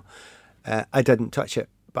professional, I didn't touch it,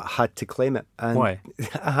 but I had to claim it. And why?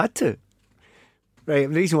 I had to. Right,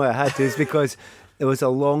 the reason why I had to is because it was a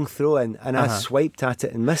long throw in and I swiped at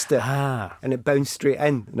it and missed it and it bounced straight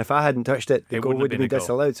in, and if I hadn't touched it, the goal would have been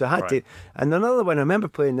disallowed, so I had to. And another one, I remember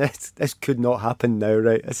playing this could not happen now,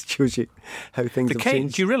 right? This shows you how things have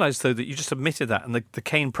changed. Do you realise though that you just admitted that, and the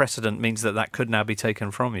Kane precedent means that could now be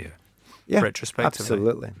taken from you? Yeah, retrospectively.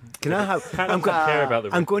 Absolutely. Can I have? I'm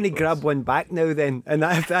going to grab one back now then, and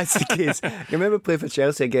if that's the case, I remember playing for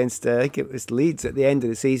Chelsea against I think it was Leeds at the end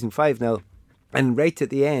of the season, 5-0, and right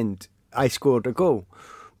at the end I scored a goal.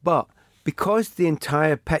 But because the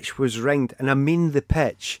entire pitch was ringed, and I mean the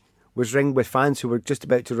pitch was ringed with fans who were just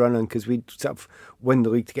about to run on because we'd sort of won the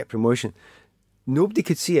league to get promotion, nobody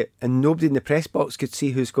could see it, and nobody in the press box could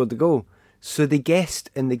see who scored the goal. So they guessed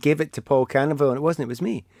and they gave it to Paul Carnival, and it was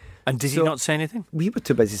me. And did he not say anything? We were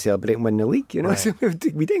too busy celebrating winning the league, right. So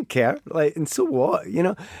we didn't care. And so what,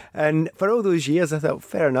 And for all those years, I thought,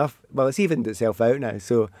 fair enough. Well, it's evened itself out now.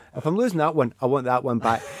 So if I'm losing that one, I want that one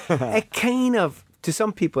back. It kind of, to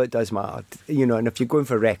some people, it does matter, And if you're going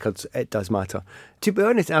for records, it does matter. To be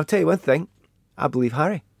honest, I'll tell you one thing. I believe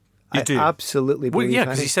Harry. You do? Absolutely believe Harry.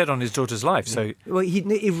 Because he said on his daughter's life. So well,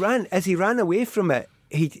 he ran as he ran away from it.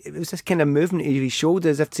 It was this kind of movement of his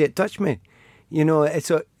shoulders, as if to say, it touched me.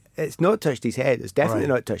 It's not touched his head. It's definitely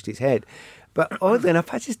not touched his head. But oddly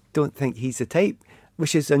enough, I just don't think he's the type,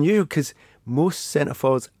 which is unusual because most centre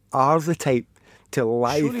forwards are the type to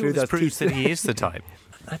lie through their proves teeth. that he is the type.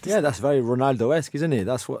 That's very Ronaldo-esque, isn't it?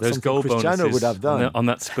 That's what those goal Cristiano would have done on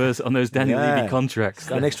that Spurs, on those Daniel Levy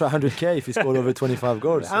contracts. An extra 100k if he scored over 25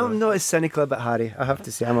 goals. I'm not as cynical about Harry. I have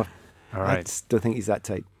to say, I just don't think he's that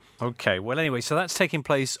type. Okay, well, anyway, so that's taking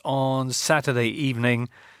place on Saturday evening.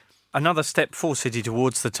 Another step for City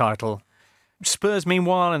towards the title. Spurs,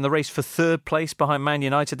 meanwhile, in the race for third place behind Man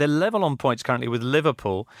United. They're level on points currently with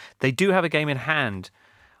Liverpool. They do have a game in hand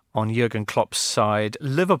on Jurgen Klopp's side.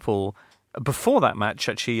 Liverpool, before that match,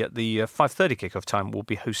 actually at the 5:30 kickoff time, will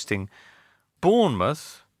be hosting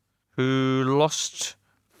Bournemouth, who lost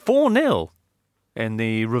 4-0 in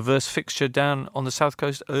the reverse fixture down on the south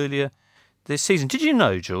coast earlier this season. Did you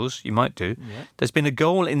know, Jules, you might do, there's been a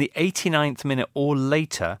goal in the 89th minute or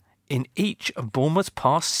later in each of Bournemouth's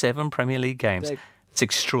past 7 Premier League games. It's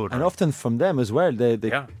extraordinary. And often from them as well.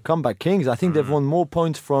 They comeback kings. I think they've won more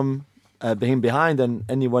points from being behind than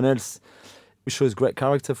anyone else, which shows great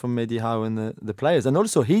character from Eddie Howe and the players. And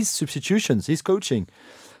also his substitutions, his coaching.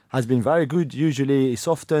 has been very good. Usually, it's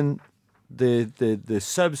often the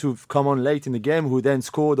subs who've come on late in the game who then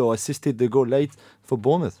scored or assisted the goal late for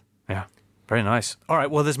Bournemouth. Yeah, very nice. All right,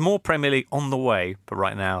 well, there's more Premier League on the way, but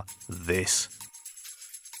right now, this.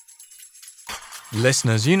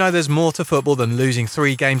 Listeners, you know there's more to football than losing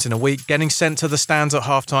 3 games in a week, getting sent to the stands at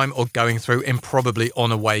half-time or going through improbably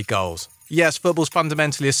on-away goals. Yes, football's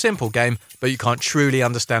fundamentally a simple game, but you can't truly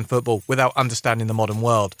understand football without understanding the modern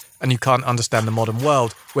world. And you can't understand the modern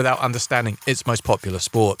world without understanding its most popular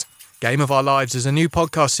sport. Game of Our Lives is a new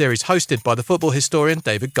podcast series hosted by the football historian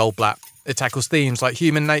David Goldblatt. It tackles themes like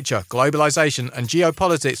human nature, globalisation and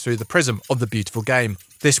geopolitics through the prism of the beautiful game.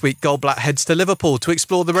 This week, Goldblatt heads to Liverpool to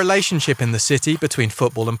explore the relationship in the city between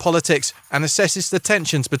football and politics and assesses the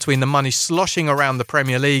tensions between the money sloshing around the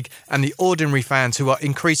Premier League and the ordinary fans who are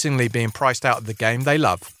increasingly being priced out of the game they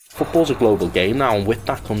love. Football's a global game now, and with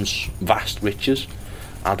that comes vast riches.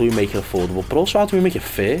 How do we make it affordable, but also how do we make it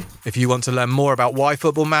fair? If you want to learn more about why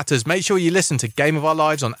football matters, make sure you listen to Game of Our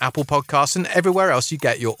Lives on Apple Podcasts and everywhere else you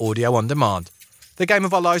get your audio on demand. The Game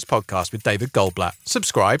of Our Lives podcast with David Goldblatt.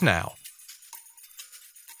 Subscribe now.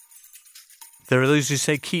 There are those who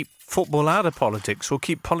say keep football out of politics or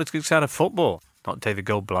keep politics out of football. Not David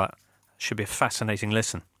Goldblatt. Should be a fascinating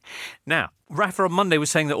listen. Now, Rafa on Monday was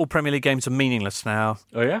saying that all Premier League games are meaningless now.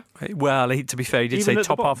 Oh, yeah? Well, to be fair, he did Even say at the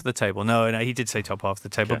top bottom? half of the table. No, he did say top half of the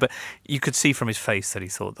table. Okay. But you could see from his face that he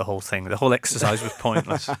thought the whole exercise was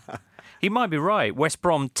pointless. He might be right. West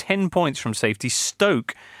Brom, 10 points from safety.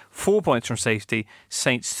 Stoke, 4 points from safety.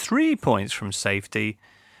 Saints, 3 points from safety.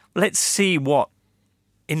 Let's see what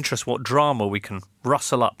interest, what drama we can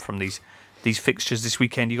rustle up from these fixtures this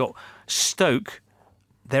weekend. You got Stoke.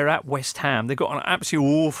 They're at West Ham. They've got an absolutely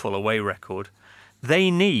awful away record. They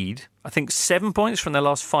need, I think, 7 points from their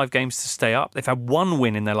last 5 games to stay up. They've had 1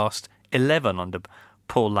 win in their last 11 under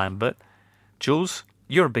Paul Lambert. Jules,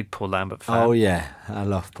 you're a big Paul Lambert fan. Oh yeah, I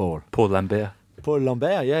love Paul. Paul Lambert. Paul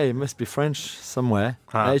Lambert, yeah, he must be French somewhere.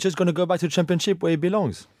 He's just going to go back to the Championship where he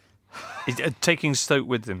belongs. He's taking Stoke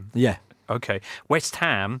with him. Yeah. Okay. West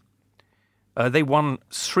Ham, they won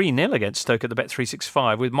 3-0 against Stoke at the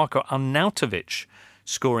Bet365 with Marko Arnautovic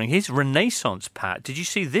scoring his renaissance, Pat. Did you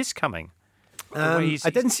see this coming? I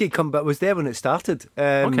didn't see it come, but I was there when it started.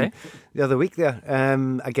 Okay. The other week there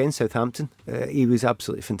against Southampton, he was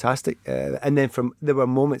absolutely fantastic. And then there were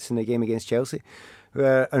moments in the game against Chelsea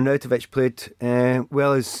where Arnautovic played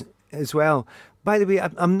well as well. By the way,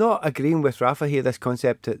 I'm not agreeing with Rafa here, this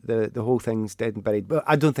concept that the whole thing's dead and buried. But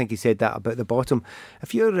I don't think he said that about the bottom.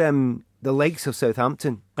 If you're the likes of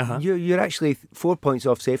Southampton, you're actually 4 points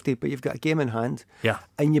off safety, but you've got a game in hand. Yeah.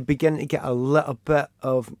 And you're beginning to get a little bit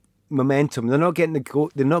of momentum. They're not getting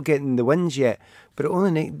they're not getting the wins yet, but it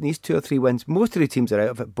only needs 2 or 3 wins. Most of the teams are out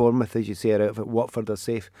of it. Bournemouth, as you say, are out of it. Watford are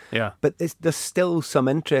safe. Yeah. But there's still some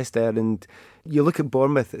interest there, and you look at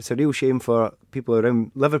Bournemouth, it's a real shame for people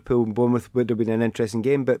around Liverpool. Bournemouth would have been an interesting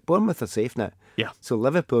game, but Bournemouth are safe now. Yeah. So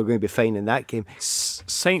Liverpool are going to be fine in that game.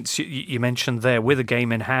 Saints, you mentioned there, with a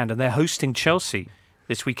game in hand, and they're hosting Chelsea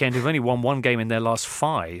this weekend, who've only won 1 game in their last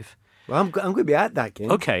 5. Well, I'm going to be at that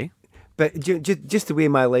game. Okay. But just the way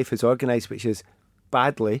my life is organised, which is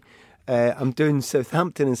badly, I'm doing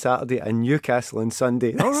Southampton on Saturday and Newcastle on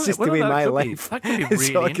Sunday. That's just the way my life That could be is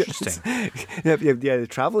really organised. interesting. Yeah, the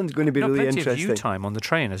travelling's going to be really plenty interesting. of view time on the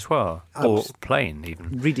train as well, or plane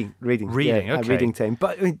even. Reading. Reading, okay. Reading time.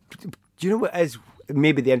 But I mean, do you know what is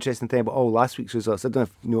maybe the interesting thing about last week's results? I don't know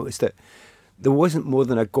if you noticed it. There wasn't more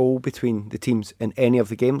than a goal between the teams in any of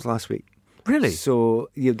the games last week. Really? So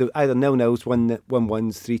either 0-0s, 1-1s,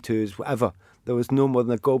 3-2s, whatever. There was no more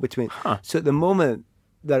than a goal between. So at the moment,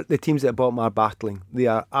 the teams at the bottom are battling. They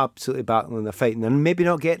are absolutely battling. They're fighting. And maybe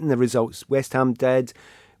not getting the results. West Ham did,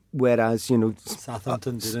 whereas,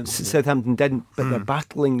 Southampton didn't. Southampton didn't. But they're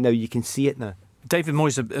battling now. You can see it now. David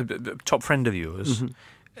Moyes, a top friend of yours,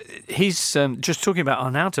 he's just talking about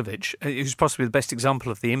Arnautovic, who's possibly the best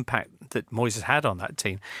example of the impact that Moyes has had on that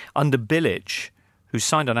team. Under Bilic, who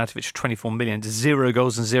signed Arnautovic for 24 million, 0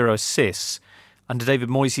 goals and 0 assists. Under David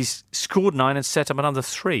Moyes, he's scored 9 and set up another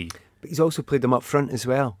 3. But he's also played them up front as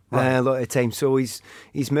well a lot of times. So he's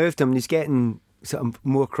moved them and he's getting sort of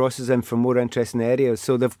more crosses in from more interesting areas.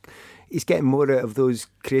 So he's getting more out of those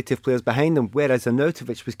creative players behind him, whereas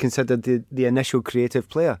Arnautovic was considered the initial creative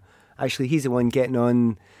player. Actually, he's the one getting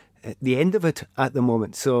on at the end of it at the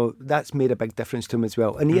moment. So that's made a big difference to him as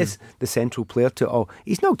well. And he is the central player to it all.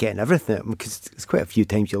 He's not getting everything because there's quite a few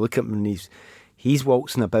times you look at him and he's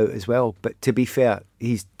waltzing about as well. But to be fair,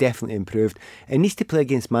 he's definitely improved. And needs to play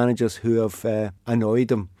against managers who have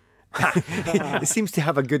annoyed him. It seems to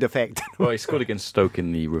have a good effect. Well, he scored against Stoke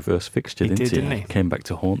in the reverse fixture, didn't he? Didn't he? Came back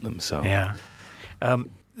to haunt them. So Yeah.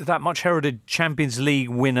 that much heralded Champions League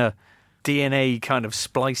winner DNA kind of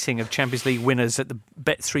splicing of Champions League winners at the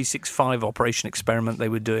Bet365 operation experiment they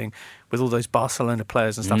were doing with all those Barcelona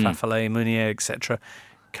players and stuff, Afellay, Meunier, etc.,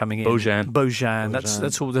 coming in. Bojan.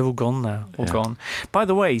 That's all. They're all gone now. All gone. By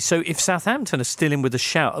the way, so if Southampton are still in with a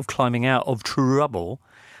shout of climbing out of trouble,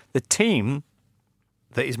 the team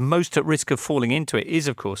that is most at risk of falling into it is,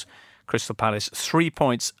 of course, Crystal Palace, 3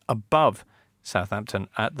 points above Southampton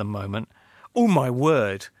at the moment. Oh my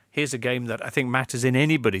word! Here's a game that I think matters in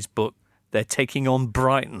anybody's book. They're taking on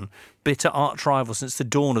Brighton, bitter arch rival since the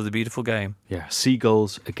dawn of the beautiful game. Yeah,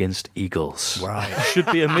 seagulls against eagles. Right. Should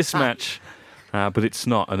be a mismatch, but it's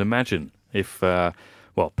not. And imagine if,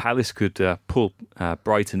 Palace could pull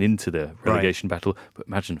Brighton into the relegation battle, but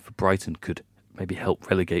imagine if Brighton could maybe help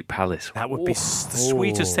relegate Palace. That would be the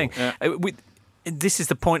sweetest thing. This is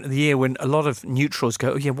the point of the year when a lot of neutrals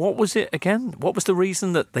go, what was it again? What was the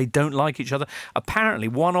reason that they don't like each other? Apparently,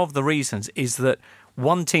 one of the reasons is that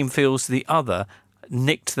one team feels the other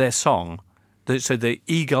nicked their song. So the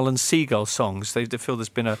Eagle and Seagull songs, they feel there's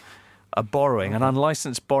been a borrowing, an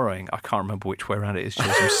unlicensed borrowing. I can't remember which way around it is,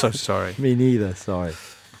 Jules. I'm so sorry. Me neither, sorry.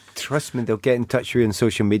 Trust me, they'll get in touch with you on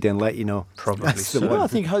social media and let you know. Probably so. Well, I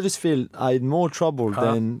think Huddersfield are in more trouble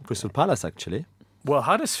than Crystal Palace, actually. Well,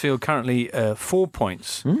 Huddersfield currently 4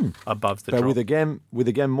 points above the but drop. with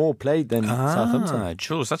a game more played than Southampton.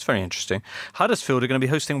 Jules, that's very interesting. Huddersfield are going to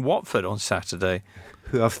be hosting Watford on Saturday.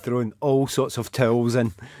 Who have thrown all sorts of towels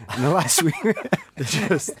in the last week. They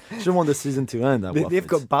just want the season to end. They've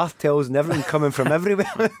got bath towels and everything coming from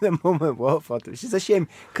everywhere at the moment, Watford, which is a shame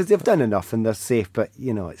because they've done enough and they're safe. But,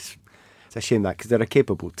 it's a shame that because they're a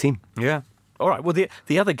capable team. Yeah. All right. Well,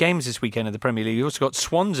 the other games this weekend in the Premier League, you've also got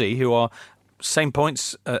Swansea, who are same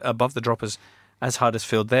points above the drop as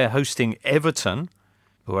Huddersfield. They're hosting Everton,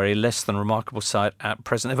 who are a less than remarkable side at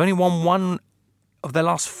present. They've only won one of their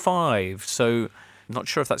last 5, so I'm not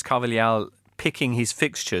sure if that's Carvalhal picking his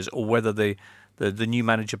fixtures or whether the new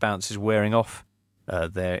manager bounce is wearing off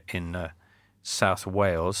there in South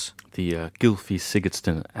Wales. The Gylfi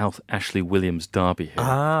Sigurdsson, Ashley Williams derby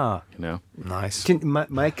here. Nice.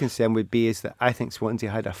 My concern would be is that I think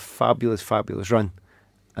Swansea had a fabulous run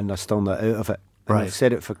and they're still not out of it. And I've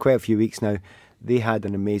said it for quite a few weeks now. They had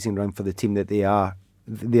an amazing run for the team that they are.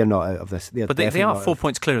 They're not out of this. But they are 4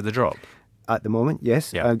 points clear of the drop. At the moment,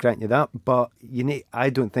 yes, I'll grant you that. But I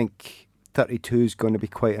don't think 32 is going to be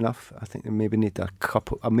quite enough. I think they maybe need a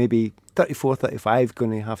couple, or maybe 34, 35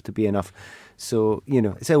 going to have to be enough. So,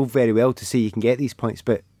 it's all very well to say you can get these points,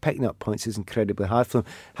 but picking up points is incredibly hard for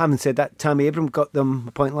them. Having said that, Tammy Abraham got them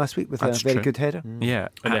a point last week with a very good header. Yeah,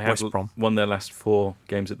 and they have won their last 4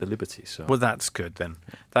 games at the Liberty. So. Well, that's good then.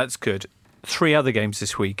 That's good. 3 other games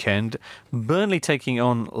this weekend. Burnley taking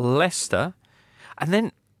on Leicester. And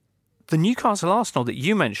then the Newcastle Arsenal that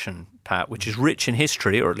you mentioned, Pat, which is rich in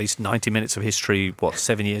history, or at least 90 minutes of history,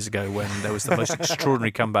 7 years ago when there was the most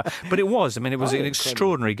extraordinary comeback. But it was an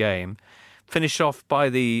extraordinary game. Finished off by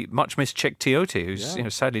the much-missed Cheick Tiote,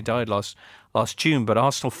 who's sadly died last June. But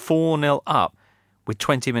Arsenal 4-0 up with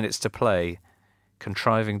 20 minutes to play,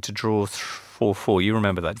 contriving to draw 4-4. You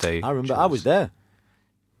remember that day? I remember. Charles? I was there.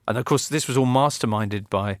 And, of course, this was all masterminded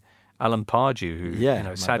by Alan Pardew,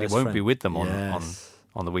 who sadly won't be with them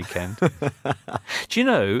on the weekend. Do you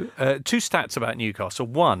know 2 stats about Newcastle?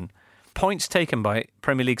 1, points taken by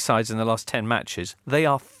Premier League sides in the last 10 matches. They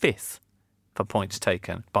are 5th for points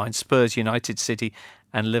taken, behind Spurs, United, City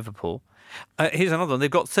and Liverpool. Here's another one.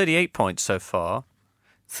 They've got 38 points so far.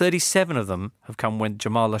 37 of them have come when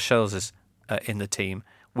Jamal Lascelles is in the team.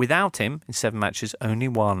 Without him, in 7 matches, only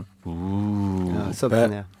 1. Ooh.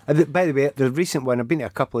 Something there. By the way, the recent one, I've been to a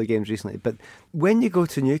couple of games recently, but when you go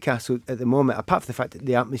to Newcastle at the moment, apart from the fact that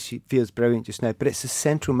the atmosphere is brilliant just now, but it's the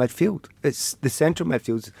central midfield. It's the central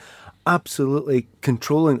midfield's absolutely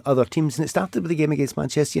controlling other teams. And it started with the game against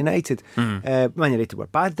Manchester United. Man United were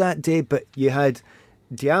bad that day, but you had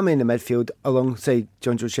Diame in the midfield alongside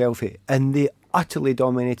Jonjo Shelvey, and they utterly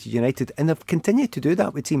dominated United, and they've continued to do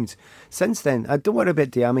that with teams since then. I don't worry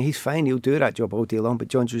about Diame, he's fine, he'll do that job all day long, but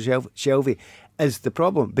Jonjo Shelvey is the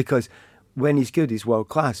problem, because when he's good, he's world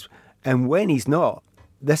class, and when he's not,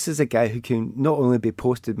 this is a guy who can not only be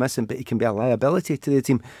posted missing, but he can be a liability to the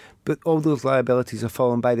team. But all those liabilities have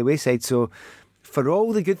fallen by the wayside. So for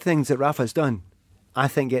all the good things that Rafa's done, I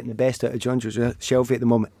think getting the best out of Jonjo Shelvey at the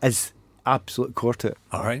moment is absolute core to it.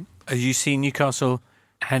 All right. Are you seeing Newcastle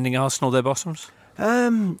handing Arsenal their bottoms?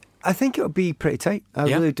 I think it'll be pretty tight. I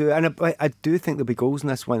Yeah. really do. And I do think there'll be goals in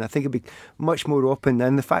this one. I think it'll be much more open.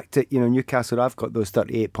 And the fact that, Newcastle have got those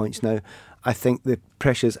 38 points now, I think the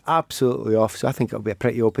pressure's absolutely off. So I think it'll be a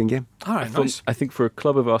pretty open game. All right, nice. I think for a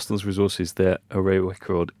club of Arsenal's resources, their away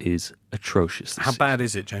record is atrocious. this How season. bad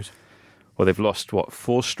is it, James? Well, they've lost,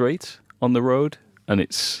 4 straight on the road? And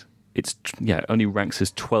it's only ranks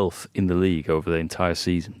as 12th in the league over the entire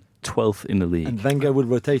season. 12th in the league. And Wenger will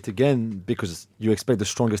rotate again because you expect the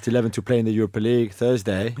strongest 11 to play in the Europa League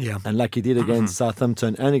Thursday. Yeah. And like he did against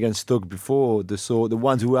Southampton and against Stoke before, the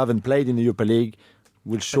ones who haven't played in the Europa League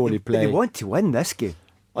will surely But play. they want to win this game.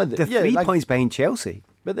 Oh, They're 3 points behind Chelsea.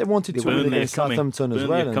 But they wanted to win Burnley against are coming. Southampton as Burnley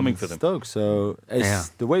well. are coming and for them. Stoke, so Yeah.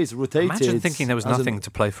 the way it's rotated. Imagine thinking there was hasn't- nothing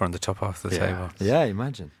to play for on the top half of the Yeah. table. Yeah,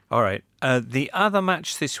 imagine. All right. The other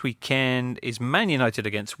match this weekend is Man United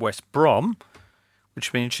against West Brom,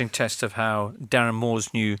 which will be an interesting test of how Darren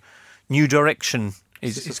Moore's new direction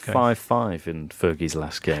is going. 5-5 in Fergie's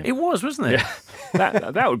last game. It was, wasn't it?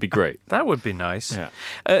 that would be great. That would be nice. Yeah.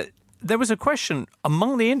 There was a question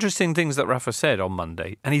among the interesting things that Rafa said on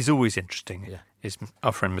Monday, and he's always interesting, is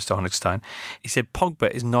our friend Mr. Honigstein. He said Pogba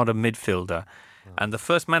is not a midfielder, and the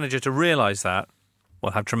first manager to realise that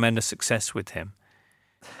will have tremendous success with him.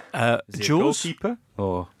 Is he a Jules? goalkeeper?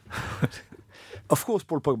 Or Of course,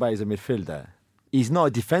 Paul Pogba is a midfielder. He's not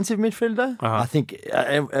a defensive midfielder. Uh-huh. I think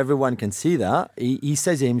everyone can see that. He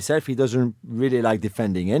says it himself. He doesn't really like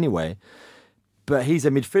defending anyway. But he's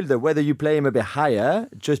a midfielder. Whether you play him a bit higher,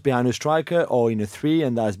 just behind a striker, or in a 3,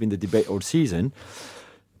 and that has been the debate all season.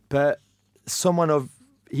 But someone of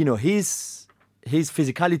his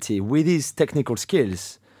physicality with his technical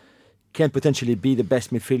skills can potentially be the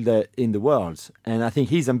best midfielder in the world. And I think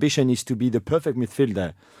his ambition is to be the perfect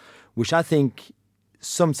midfielder, which I think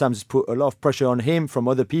sometimes put a lot of pressure on him from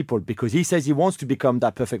other people, because he says he wants to become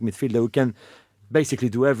that perfect midfielder who can basically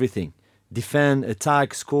do everything. Defend,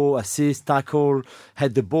 attack, score, assist, tackle,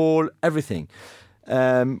 head the ball, everything.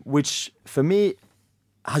 Which for me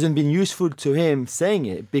hasn't been useful to him saying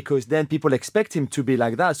it, because then people expect him to be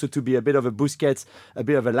like that. So to be a bit of a Busquets, a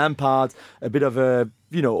bit of a Lampard, a bit of a,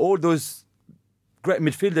 all those great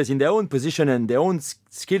midfielders in their own position and their own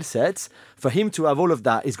skill sets, for him to have all of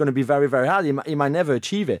that is going to be very, very hard. He might never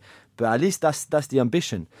achieve it, but at least that's the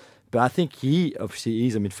ambition. But I think he obviously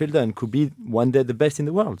is a midfielder and could be one day the best in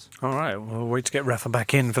the world. All right, we'll wait to get Rafa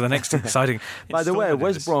back in for the next exciting. By the way, installment of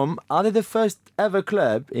West this. Brom, are they the first ever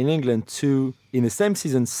club in England to, in the same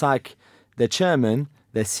season, sack their chairman,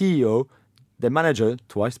 their CEO, their manager,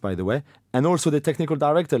 twice by the way, and also the technical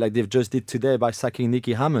director, like they've just did today by sacking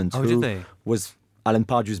Nicky Hammond, Oh, who did they? was Alan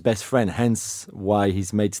Pardew's best friend, hence why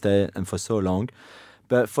he's made stay and for so long.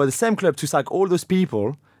 But for the same club to sack all those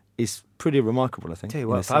people is pretty remarkable, I think. Tell you in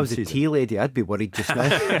what, the if I same was a season. tea lady, I'd be worried just now.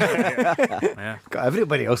 Yeah. Got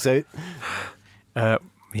everybody else out.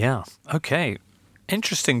 Yeah. Okay.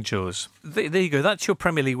 Interesting, Jules. There you go. That's your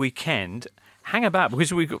Premier League weekend. Hang about,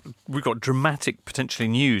 because we've got dramatic potentially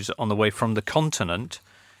news on the way from the continent,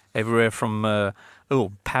 everywhere from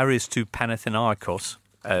Paris to Panathinaikos,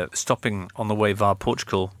 stopping on the way via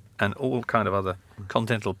Portugal and all kind of other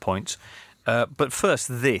continental points. But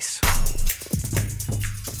first, this.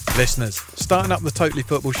 Listeners, starting up the Totally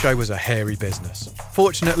Football Show was a hairy business.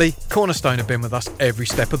 Fortunately, Cornerstone have been with us every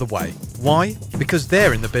step of the way. Why? Because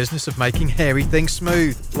they're in the business of making hairy things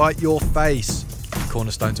smooth, like your face.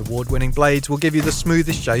 Cornerstone's award-winning blades will give you the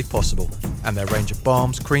smoothest shave possible, and their range of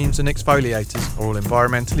balms, creams and exfoliators are all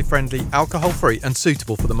environmentally friendly, alcohol-free and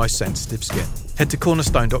suitable for the most sensitive skin. Head to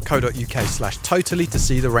cornerstone.co.uk/totally to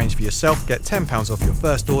see the range for yourself, get £10 off your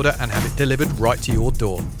first order and have it delivered right to your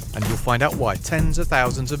door. And you'll find out why tens of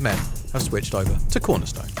thousands of men have switched over to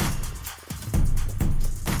Cornerstone.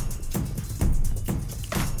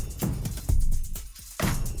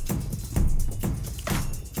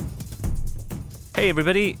 Hey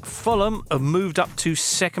everybody, Fulham have moved up to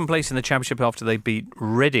second place in the Championship after they beat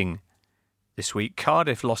Reading this week.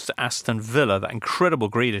 Cardiff lost to Aston Villa, that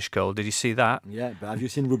incredible Grealish goal. Did you see that? Yeah, but have you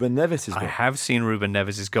seen Ruben Neves' I goal? have seen Ruben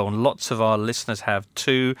Neves' goal, and lots of our listeners have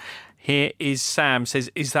too. Here is Sam,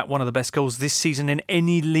 says, is that one of the best goals this season in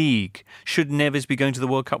any league? Should Neves be going to the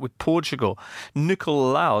World Cup with Portugal?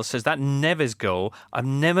 Nicolaus says, that Neves goal, I've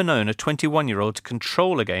never known a 21-year-old to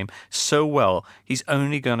control a game so well. He's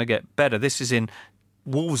only going to get better. This is in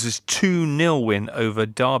Wolves' 2-0 win over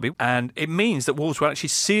Derby, and it means that Wolves will actually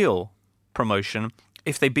seal promotion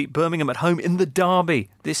if they beat Birmingham at home in the Derby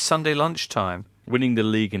this Sunday lunchtime. winning the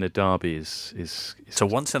league in a derby is It's a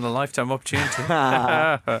once-in-a-lifetime opportunity.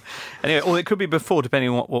 Anyway, or it could be before, depending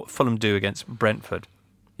on what Fulham do against Brentford.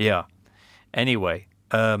 Yeah. Anyway,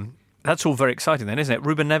 that's all very exciting then, isn't it?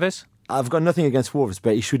 Ruben Neves? I've got nothing against Wolves,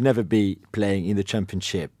 but he should never be playing in the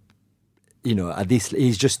Championship. At this,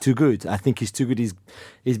 he's just too good. I think he's too good.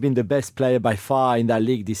 He's been the best player by far in that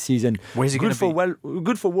league this season. Where's he going to be?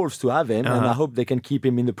 Good for Wolves to have him, and I hope they can keep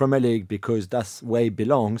him in the Premier League because that's where he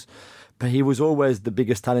belongs. But he was always the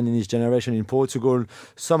biggest talent in his generation in Portugal.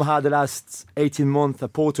 Somehow the last 18 months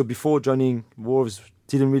at Porto before joining Wolves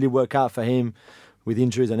didn't really work out for him with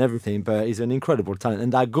injuries and everything, but he's an incredible talent.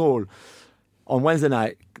 And that goal on Wednesday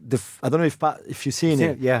night, I don't know if you've seen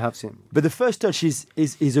it. Yeah, I have seen it. But the first touch is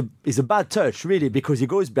a bad touch, really, because he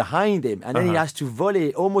goes behind him and then he has to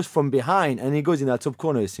volley almost from behind and he goes in that top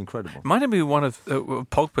corner. It's incredible. Might have been one of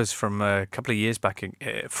Pogba's from a couple of years back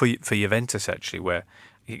for Juventus, actually, where,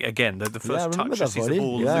 again, the first touch is the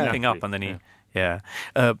ball looping up and then he... Yeah.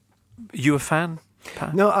 You a fan,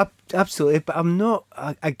 Pat? No, absolutely. But I'm not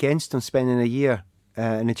against him spending a year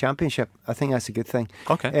in the Championship. I think that's a good thing.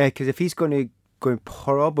 Okay. Because if he's going to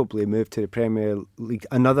probably move to the Premier League,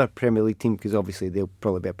 another Premier League team, because obviously they'll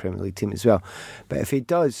probably be a Premier League team as well. But if he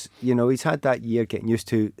does, he's had that year getting used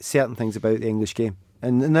to certain things about the English game.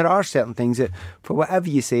 And there are certain things that, for whatever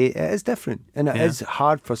you say, it is different. And it is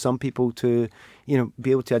hard for some people to,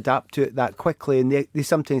 be able to adapt to it that quickly. And they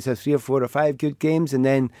sometimes have 3 or 4 or 5 good games and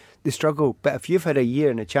then they struggle. But if you've had a year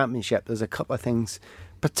in the Championship, there's a couple of things,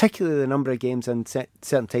 particularly the number of games and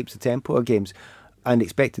certain types of tempo of games, and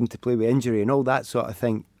expecting to play with injury and all that sort of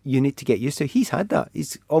thing, you need to get used to. He's had that.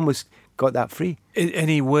 He's almost got that free.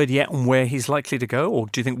 Any word yet on where he's likely to go, or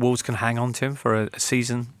do you think Wolves can hang on to him for a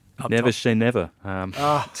season? Never say never.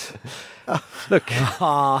 Look,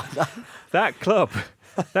 that club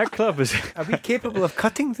is... Are we capable of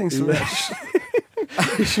cutting things from this?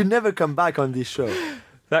 He should never come back on this show.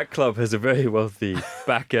 That club has a very wealthy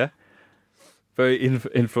backer, very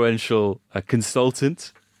influential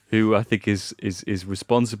consultant, who I think is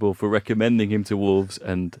responsible for recommending him to Wolves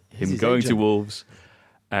and him going to Wolves,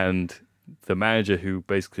 and the manager who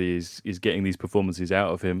basically is getting these performances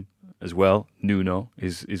out of him as well. Nuno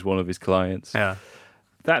is one of his clients. Yeah,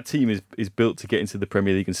 that team is built to get into the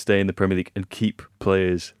Premier League and stay in the Premier League and keep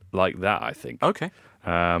players like that, I think. Okay.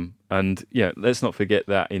 And let's not forget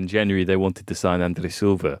that in January they wanted to sign Andre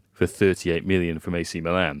Silva for 38 million from AC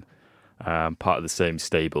Milan, part of the same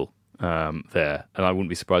stable. There, and I wouldn't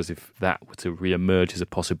be surprised if that were to re-emerge as a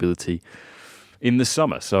possibility in the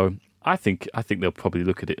summer. So I think they'll probably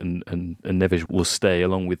look at it, and Neves will stay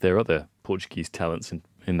along with their other Portuguese talents in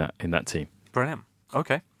that team. Brilliant.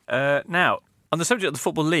 Okay. Now, on the subject of the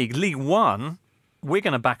Football League, League One,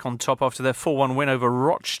 Wigan are back on top after their 4-1 win over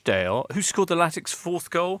Rochdale. Who scored the Latics' 4th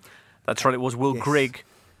goal? That's right, it was Will Grigg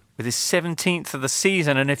with his 17th of the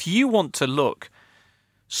season. And if you want to look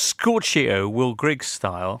Scorchio Will Grigg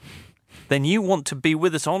style, then you want to be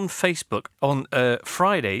with us on Facebook on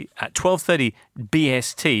Friday at 12:30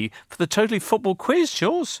 BST for the Totally Football quiz,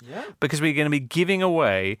 Jules. Yeah. Because we're going to be giving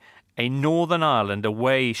away a Northern Ireland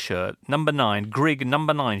away shirt, number 9, Grigg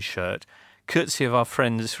number 9 shirt, courtesy of our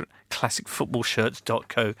friends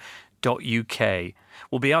classicfootballshirts.co.uk.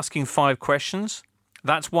 We'll be asking 5 questions.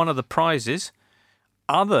 That's one of the prizes.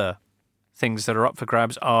 Other things that are up for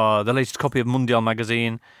grabs are the latest copy of Mundial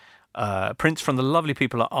magazine, prints from the lovely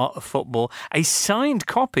people at Art of Football, a signed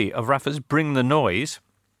copy of Rafa's Bring the Noise,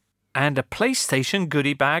 and a PlayStation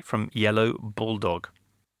goodie bag from Yellow Bulldog.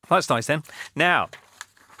 That's nice then. Now,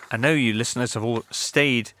 I know you listeners have all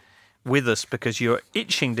stayed with us because you're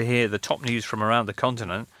itching to hear the top news from around the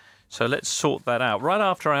continent, so let's sort that out. Right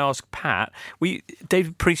after I asked Pat,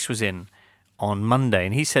 David Priest was in on Monday,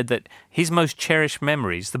 and he said that his most cherished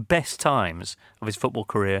memories, the best times of his football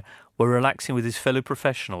career, were relaxing with his fellow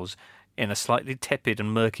professionals in a slightly tepid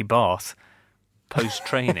and murky bath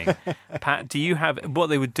post-training. Pat, do you have... What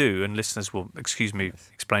they would do, and listeners will excuse me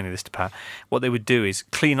explaining this to Pat, what they would do is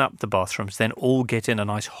clean up the bathrooms, then all get in a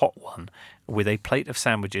nice hot one with a plate of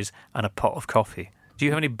sandwiches and a pot of coffee. Do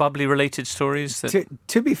you have any bubbly-related stories?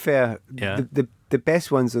 To be fair, the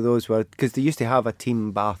best ones of those were... Because they used to have a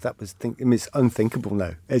team bath. That was... it's unthinkable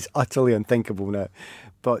now. It's utterly unthinkable now.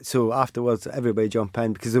 But so afterwards, everybody jumped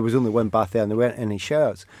in because there was only one bath there and there weren't any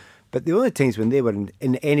showers. But the only times when they were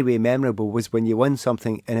in any way memorable was when you won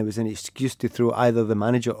something and it was an excuse to throw either the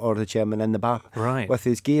manager or the chairman in the bath with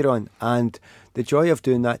his gear on. And the joy of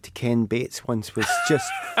doing that to Ken Bates once was just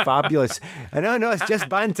fabulous. And no, it's just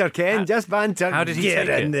banter, Ken, just banter. How did he get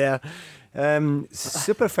take in it? there?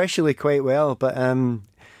 Superficially quite well, but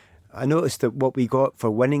I noticed that what we got for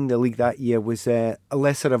winning the league that year was a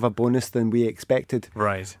lesser of a bonus than we expected.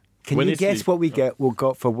 Right. Can you guess what we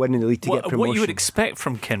got for winning the league to get promotion? What you would expect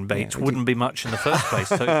from Ken Bates wouldn't be much in the first place.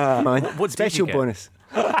 So what special bonus.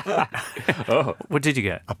 What did you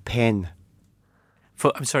get? A pen.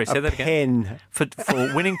 I'm sorry, say that again. Pen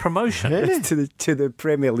For winning promotion. to the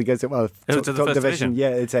Premier League, as it was. To the first division. Yeah,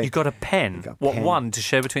 it's You got a pen. got a What, pen. one to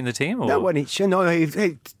share between the team? Or? that one each. No,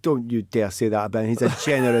 hey, don't you dare say that about him. He's a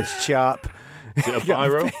generous chap. Is it a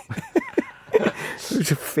biro?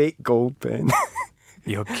 It's a fake gold pen.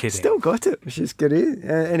 You're kidding. Still got it, which is good.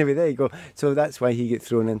 Anyway, there you go. So that's why he gets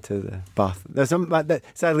thrown into the bath.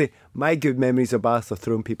 Sadly, my good memories of Bath are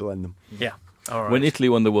throwing people in them. Yeah. All right. When Italy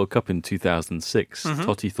won the World Cup in 2006,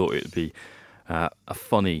 Totti thought it would be a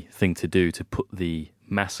funny thing to do to put the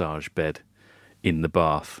massage bed in the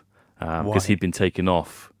bath because he'd been taken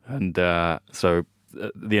off. And so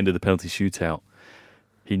at the end of the penalty shootout,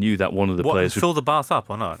 he knew that one of the players would fill the bath up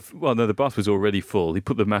or not? Well, no, the bath was already full. He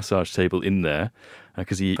put the massage table in there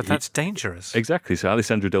because But that's dangerous. Exactly. So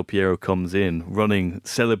Alessandro Del Piero comes in, running,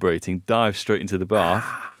 celebrating, dives straight into the bath,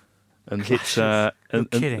 and hits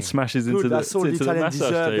and smashes into That's all the the Italian massage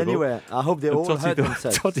deserved table. anyway. I hope they all hurt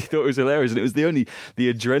themselves. Totti thought it was hilarious, and it was the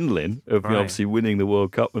adrenaline of Right. obviously winning the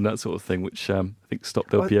World Cup and that sort of thing, which I think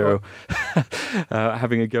stopped Del Piero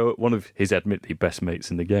having a go at one of his admittedly best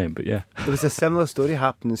mates in the game. But yeah, There was a similar story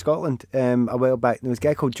happening in Scotland a while back. There was a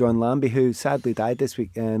guy called John Lambie who sadly died this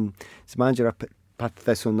week. He's manager up at Path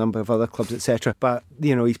Thistle, a number of other clubs, etc. But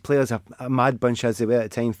his players, a mad bunch as they were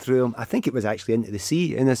at the time, threw him. I think it was actually into the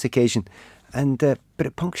sea in this occasion, and but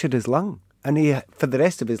it punctured his lung, and he for the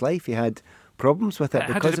rest of his life he had problems with it.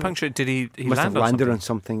 How because did it puncture it? Did he must land have landed on on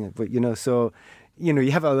something? But so.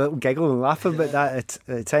 You have a little giggle and laugh about that at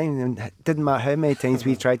the time, and it didn't matter how many times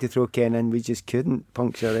we tried to throw Ken in, we just couldn't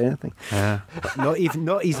puncture anything. Yeah.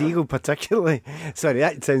 Not his ego particularly. Sorry,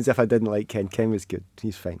 that sounds as if I didn't like Ken. Ken was good.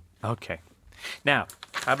 He's fine. Okay. Now,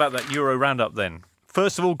 how about that Euro roundup then?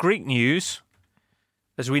 First of all, Greek news.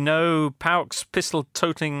 As we know, PAOK's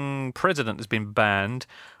pistol-toting president has been banned,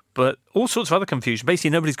 but all sorts of other confusion.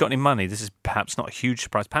 Basically, nobody's got any money. This is perhaps not a huge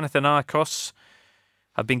surprise. Panathinaikos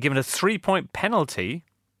have been given a 3-point penalty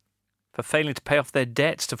for failing to pay off their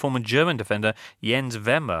debts to former German defender Jens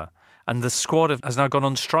Wemmer. And the squad has now gone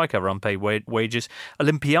on strike over unpaid wages.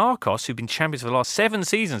 Olympiakos, who've been champions for the last 7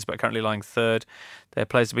 seasons but currently lying third, their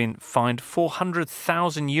players have been fined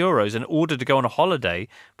 €400,000 and ordered to go on a holiday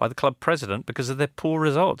by the club president because of their poor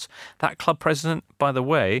results. That club president, by the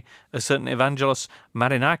way, a certain Evangelos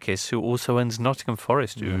Marinakis, who also owns Nottingham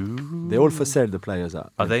Forest. They all for sale, the players are.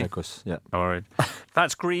 Are they? Yeah. All right.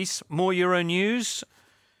 That's Greece. More Euro news.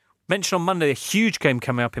 Mentioned on Monday, a huge game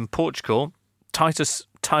coming up in Portugal. Tightest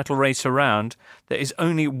title race around. There is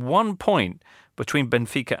only 1 point between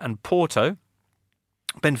Benfica and Porto.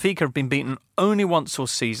 Benfica have been beaten only once all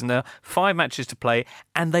season. There are 5 matches to play,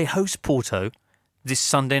 and they host Porto this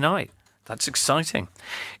Sunday night. That's exciting.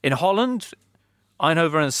 In Holland,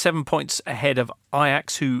 Eindhoven are 7 points ahead of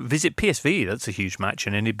Ajax, who visit PSV. That's a huge match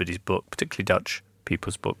in anybody's book, particularly Dutch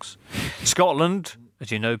people's books. Scotland,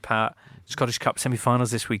 as you know, Pat, Scottish Cup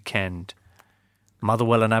semi-finals this weekend.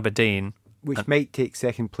 Motherwell and Aberdeen. Which might take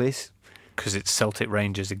second place. Because it's Celtic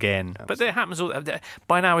Rangers again. But it happens all...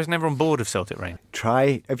 By now, isn't everyone bored of Celtic Rangers?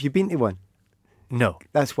 Try. Have you been to one? No.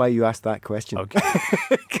 That's why you asked that question. Okay.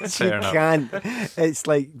 Because you Fair enough. can't. It's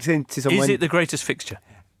like saying to someone... Is it the greatest fixture?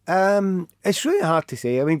 It's really hard to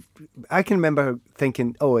say. I mean, I can remember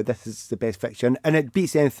thinking, oh, this is the best fixture. And it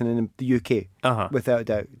beats anything in the UK, without a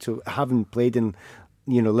doubt. So having played in...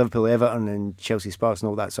 Liverpool, Everton and Chelsea Sparks and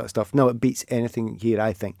all that sort of stuff. No, it beats anything here,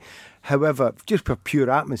 I think. However, just for pure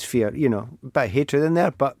atmosphere, a bit of hatred in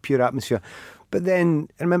there, but pure atmosphere. But then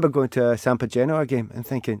I remember going to a Sampa Genoa game and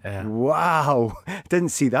thinking, wow, didn't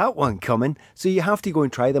see that one coming. So you have to go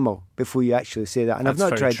and try them all before you actually say that. And I've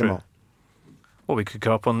not tried them all. Well, we could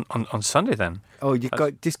go up on Sunday then. Oh,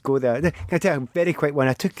 just go there. Can I tell you a very quick one?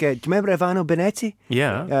 I took, do you remember Ivano Benetti?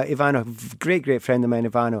 Yeah. Ivano, great friend of mine,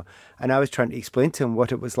 Ivano. And I was trying to explain to him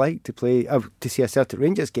what it was like to play, to see a Celtic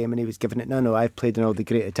Rangers game, and he was giving it, no, I've played in all the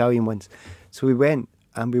great Italian ones. So we went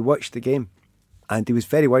and we watched the game, and he was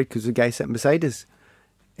very worried because the guy sitting beside us,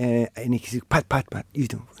 and he said, Pat, you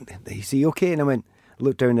don't, is he okay? And I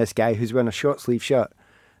looked down at this guy who's wearing a short sleeve shirt,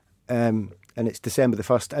 and it's December the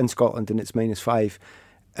 1st in Scotland, and it's -5,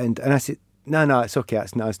 and I said, no, it's okay,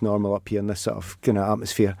 that's normal up here in this sort of kind of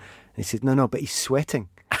atmosphere. And he said, no, but he's sweating.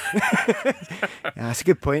 That's a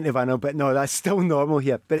good point, Ivano, but no, that's still normal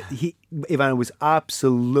here. But Ivano was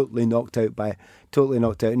absolutely knocked out by it, totally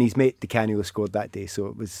knocked out, and his mate Di Canio scored that day, so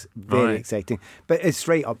it was very exciting. But it's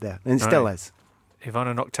right up there, and it still is.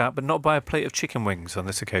 Ivano knocked out, but not by a plate of chicken wings on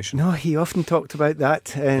this occasion. No, he often talked about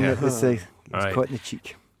that, and it was caught in the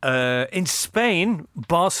cheek. In Spain,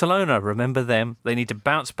 Barcelona, remember them? They need to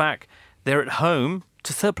bounce back. They're at home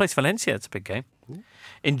to third place Valencia. It's a big game.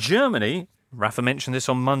 In Germany, Rafa mentioned this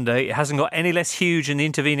on Monday. It hasn't got any less huge in the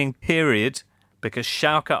intervening period because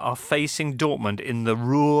Schalke are facing Dortmund in the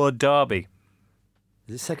Ruhr derby.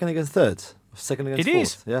 Is it second against third? Second against It fourth?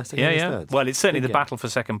 is. Yeah, second against third. Well, it's certainly the Good game. battle for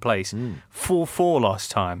second place. 4-4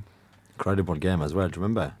 last time. Incredible game as well, do you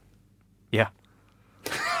remember? Yeah.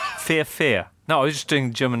 Fear. No, I was just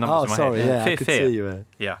doing German numbers in my sorry, head. yeah, Fear. I could see you.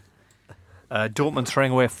 Yeah. Dortmund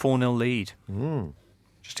throwing away a 4-0 lead.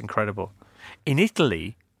 Just incredible. In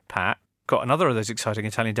Italy, Pat, got another of those exciting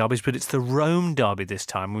Italian derbies, but it's the Rome derby this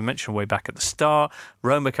time. We mentioned way back at the start.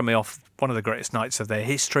 Rome are coming off one of the greatest nights of their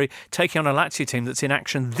history, taking on a Lazio team that's in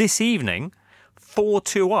action this evening,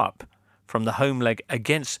 4-2 up from the home leg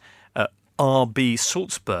against RB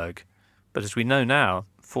Salzburg. But as we know now,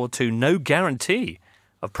 4-2, no guarantee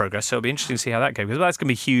of progress. So it'll be interesting to see how that goes. Because that's going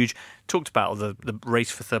to be huge. Talked about the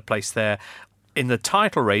race for third place there. In the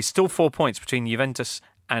title race, still 4 points between Juventus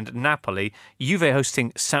and Napoli. Juve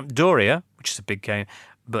hosting Sampdoria, which is a big game.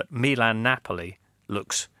 But Milan-Napoli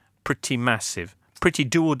looks pretty massive. Pretty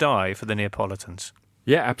do or die for the Neapolitans.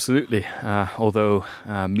 Yeah, absolutely. Although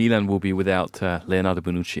Milan will be without Leonardo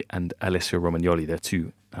Bonucci and Alessio Romagnoli, their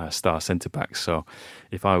two star centre-backs. So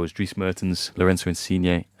if I was Dries Mertens, Lorenzo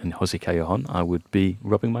Insigne and Jose Callejon, I would be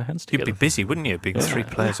rubbing my hands together. You'd be busy, wouldn't you? Being three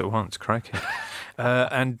players at once, crikey.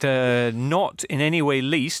 And not in any way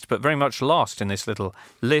least, but very much last in this little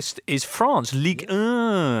list, is France, Ligue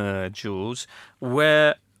 1, Jules,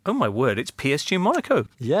 where, oh my word, it's PSG Monaco.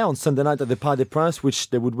 Yeah, on Sunday night at the Parc des Princes, which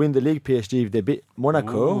they would win the league, PSG, if they beat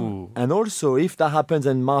Monaco. Ooh. And also, if that happens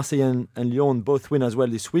and Marseille and Lyon both win as well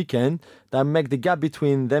this weekend, that make the gap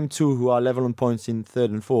between them two, who are level on points in third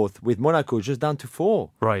and fourth, with Monaco just down to 4.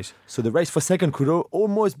 Right. So the race for second could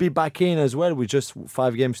almost be back in as well, with just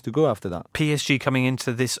 5 games to go after that. PSG coming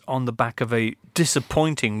into this on the back of a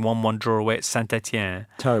disappointing 1-1 draw away at Saint-Etienne.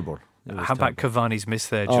 Terrible. It was How about terrible. Cavani's miss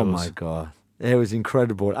there, Jules? Oh my God. It was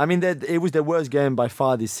incredible. I mean, it was their worst game by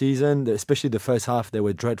far this season, especially the first half. They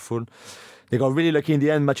were dreadful. They got really lucky in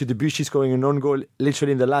the end. Mathieu Debuchy scoring an own goal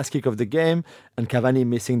literally in the last kick of the game, and Cavani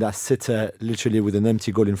missing that sitter literally with an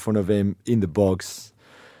empty goal in front of him in the box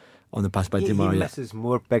on the pass by Di He Maria. misses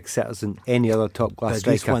more big sitters than any other top class But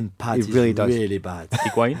striker. this one, Pat, he is really does. really bad.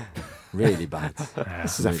 Higuain? Really bad.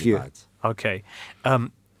 This is a Really few. bad. Okay.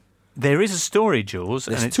 There is a story, Jules.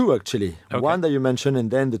 There's and 2 actually. Okay. One that you mentioned, and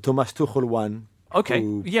then the Thomas Tuchel one. Okay.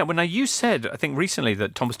 who- Yeah, well, now you said, I think recently,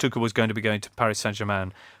 that Thomas Tuchel was going to be going to Paris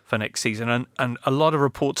Saint-Germain for next season, and a lot of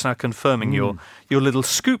reports now confirming your little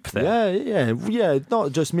scoop there. Yeah.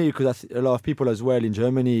 Not just me, because a lot of people as well in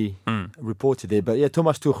Germany reported it. But yeah,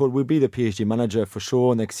 Thomas Tuchel will be the PSG manager for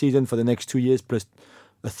sure next season for the next 2 years, plus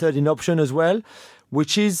a third in option as well,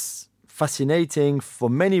 which is fascinating for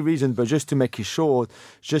many reasons. But just to make it short,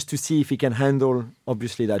 just to see if he can handle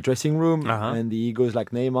obviously that dressing room and the egos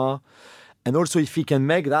like Neymar, and also if he can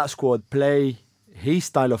make that squad play his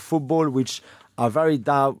style of football, which I very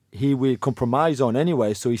doubt he will compromise on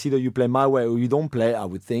anyway. So it's either you play my way or you don't play, I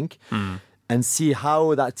would think, and see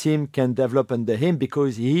how that team can develop under him,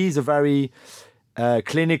 because he is a very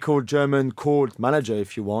clinical German cold manager,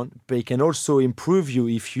 if you want, but he can also improve you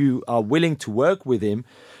if you are willing to work with him,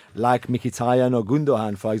 like Mkhitaryan or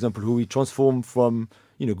Gundogan, for example, who he transformed from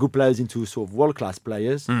good players into sort of world-class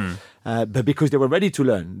players, but because they were ready to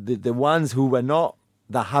learn. The ones who were not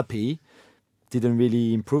that happy didn't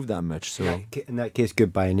really improve that much. So In that case,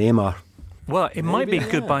 goodbye Neymar. Well, it might be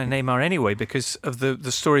goodbye Neymar anyway, because of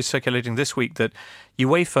the stories circulating this week that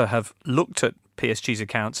UEFA have looked at PSG's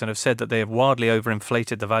accounts and have said that they have wildly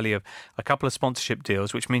overinflated the value of a couple of sponsorship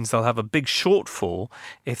deals, which means they'll have a big shortfall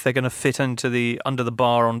if they're going to fit under the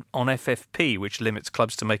bar on FFP, which limits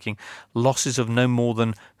clubs to making losses of no more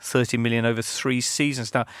than 30 million over 3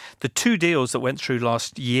 seasons. Now, the 2 deals that went through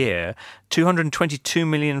last year, 222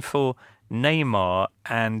 million for Neymar,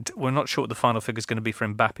 and we're not sure what the final figure is going to be for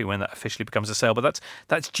Mbappe when that officially becomes a sale, but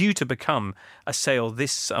that's due to become a sale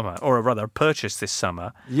this summer, or rather a purchase this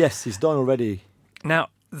summer. yes, it's done already. Now,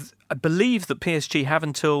 I believe that PSG have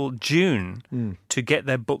until June to get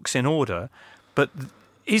their books in order, but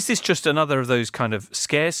is this just another of those kind of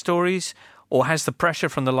scare stories, or has the pressure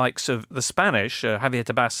from the likes of the Spanish, Javier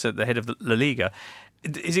Tebas at the head of the La Liga,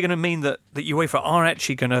 is it going to mean that UEFA are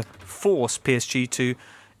actually going to force PSG to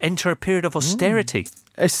enter a period of austerity?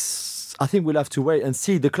 I think we'll have to wait and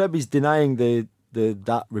see. The club is denying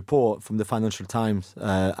that report from the Financial Times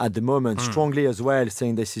at the moment, strongly as well,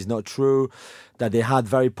 saying this is not true, that they had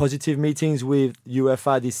very positive meetings with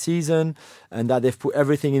UEFA this season, and that they've put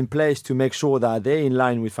everything in place to make sure that they're in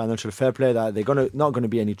line with financial fair play, that they're not going to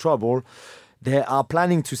be any trouble. they are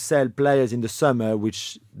planning to sell players in the summer,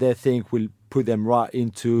 which they think will put them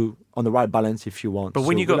on the right balance, if you want. But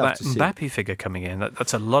when So you got we'll that have to see. Mbappe figure coming in,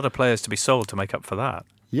 that's a lot of players to be sold to make up for that.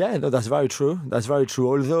 Yeah, no, that's very true. That's very true.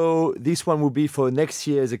 Although this one will be for next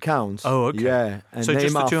year's accounts. Oh, okay. Yeah. And So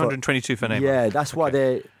just the Neymar 222 for Neymar? Yeah, that's what Okay.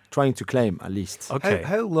 they're trying to claim, at least. Okay.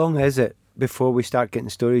 How long is it before we start getting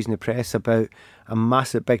stories in the press about a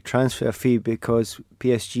massive big transfer fee because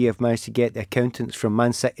PSG have managed to get the accountants from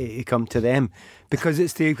Man City to come to them? Because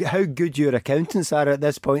it's how good your accountants are at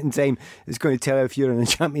this point in time is going to tell if you're in the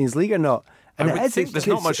Champions League or not. I And would it is, think there's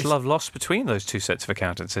not because much it's- love lost between those two sets of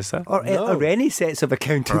accountants, is there? Or any sets of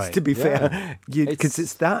accountants, Right. to be Yeah. fair, because It's-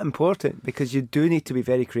 it's that important. Because you do need to be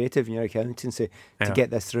very creative in your accountancy Yeah. to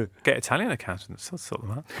get this through. Get Italian accountants, that's sort of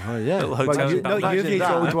that. Oh, yeah. Little hotels in Not Imagine Juve's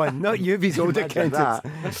old one, not Juve's old Imagine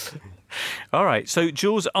accountants. All right, so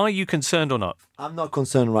Jules, are you concerned or not? I'm not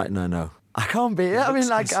concerned right now, no. I can't be. I mean,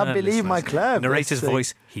 like, I Concerned, believe my listeners. club. Narrator's Let's see.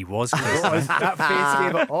 voice, he was concerned. That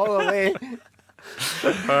face gave it all away.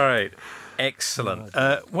 All right, excellent.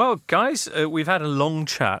 Well, guys, we've had a long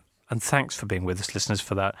chat, and thanks for being with us, listeners,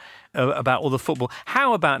 for that, about all the football.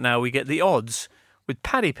 How about now we get the odds with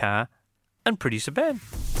Paddy Power and Producer Ben?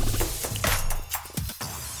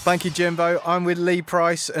 Thank you, Jimbo. I'm with Lee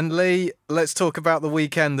Price. And Lee, let's talk about the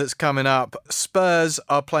weekend that's coming up. Spurs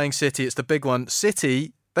are playing City. It's the big one.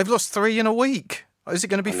 City, they've lost 3 in a week. Is it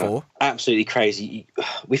going to be 4? Absolutely crazy.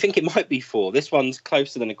 We think it might be 4. This one's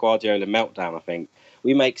closer than a Guardiola meltdown, I think.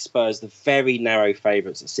 We make Spurs the very narrow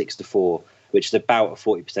favourites at 6-4, which is about a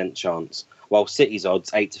 40% chance, while City's odds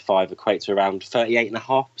 8-5 equate to around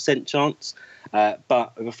 38.5% chance.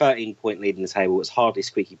 But with a 13-point lead in the table, it's hardly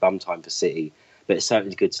squeaky bum time for City. But it's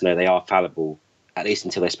certainly good to know they are fallible, at least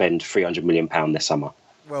until they spend £300 million this summer.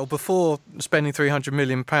 Well, before spending £300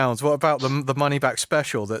 million, what about the money back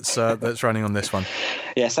special that's running on this one?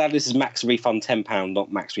 Yeah, sadly, this is max refund £10,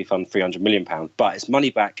 not max refund £300 million. But it's money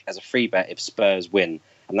back as a free bet if Spurs win.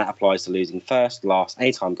 And that applies to losing first, last,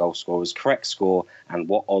 anytime goal scorers, correct score, and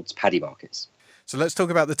what odds Paddy markets. So let's talk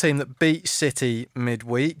about the team that beat City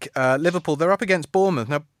midweek. Liverpool, they're up against Bournemouth.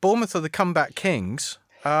 Now, Bournemouth are the comeback kings.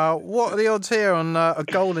 What are the odds here on a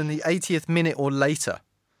goal in the 80th minute or later?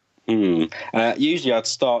 Usually I'd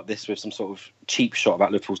start this with some sort of cheap shot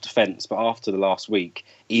about Liverpool's defence, but after the last week,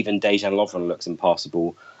 even Dejan Lovren looks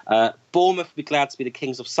impassable. Bournemouth would be glad to be the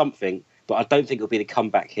kings of something, but I don't think it'll be the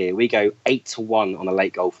comeback here. We go 8-1 on a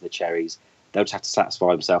late goal for the Cherries. They'll just have to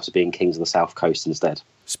satisfy themselves with being kings of the South Coast instead.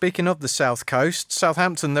 Speaking of the South Coast,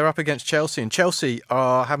 Southampton, they're up against Chelsea, and Chelsea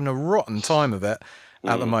are having a rotten time of it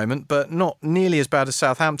at the moment, but not nearly as bad as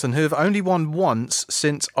Southampton, who have only won once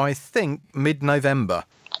since, I think, mid-November.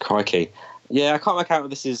 Crikey. Yeah, I can't work out if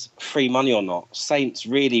this is free money or not. Saints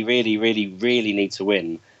really, really, really, really need to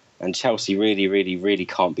win, and Chelsea really, really, really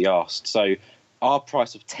can't be asked. So our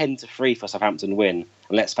price of 10-3 for Southampton win,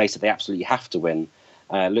 and let's face it, they absolutely have to win,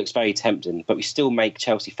 looks very tempting, but we still make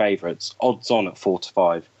Chelsea favourites, odds on at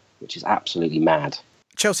 4-5, which is absolutely mad.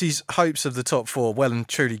 Chelsea's hopes of the top 4 well and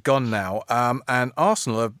truly gone now, and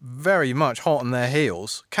Arsenal are very much hot on their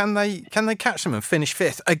heels. Can they catch them and finish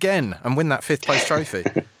 5th again and win that 5th place trophy?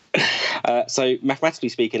 So mathematically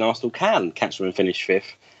speaking, Arsenal can catch them and finish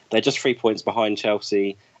 5th. They're just 3 points behind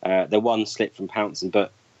Chelsea. They're one slip from pouncing,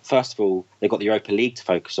 but first of all, they've got the Europa League to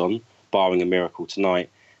focus on, barring a miracle tonight.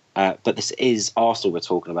 But this is Arsenal we're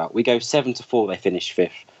talking about. We go 7-4, they finish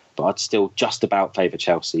 5th, but I'd still just about favour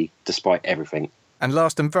Chelsea, despite everything. And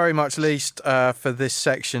last and very much least for this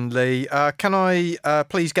section, Lee, can I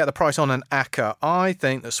please get the price on an ACCA? I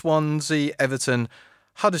think that Swansea, Everton,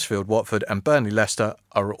 Huddersfield, Watford and Burnley, Leicester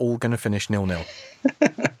are all going to finish 0-0.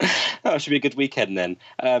 That should be a good weekend then.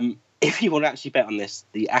 If you want to actually bet on this,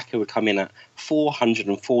 the ACCA would come in at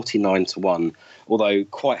 449-1. Although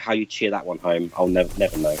quite how you cheer that one home, I'll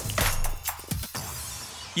never know.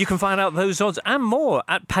 You can find out those odds and more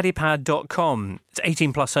at paddypad.com. It's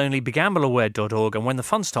 18 plus only, begambleaware.org, and when the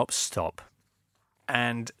fun stops, stop.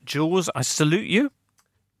 And Jules, I salute you.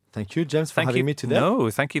 Thank you, James, for having me today. No,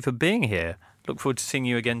 thank you for being here. Look forward to seeing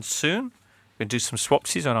you again soon. We're going to do some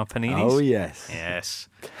swapsies on our paninis. Oh, yes. Yes.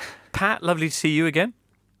 Pat, lovely to see you again.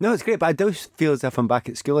 No, it's great, but I do feel as if I'm back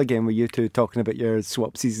at school again with you two talking about your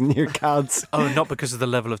swapsies and your cards. Oh, not because of the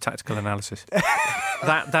level of tactical analysis.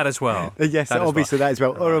 that as well. Yes, that obviously that as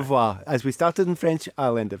well. Au Right. revoir. As we started in French,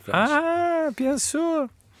 I'll end in French. Ah, bien sûr.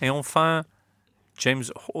 Et enfin, James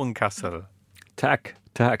Horncastle. Tack.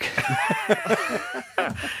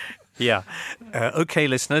 Yeah. Okay,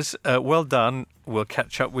 listeners, well done. We'll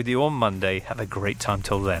catch up with you on Monday. Have a great time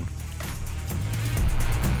till then.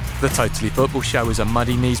 The Totally Football Show is a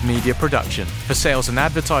Muddy Knees Media production. For sales and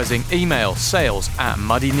advertising, email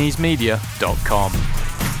sales@muddykneesmedia.com.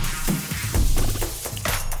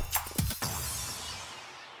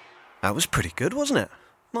 That was pretty good, wasn't it?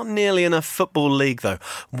 Not nearly enough Football League, though.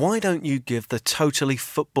 Why don't you give the Totally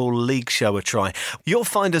Football League show a try? You'll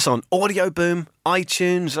find us on Audio Boom,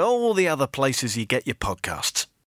 iTunes, all the other places you get your podcasts.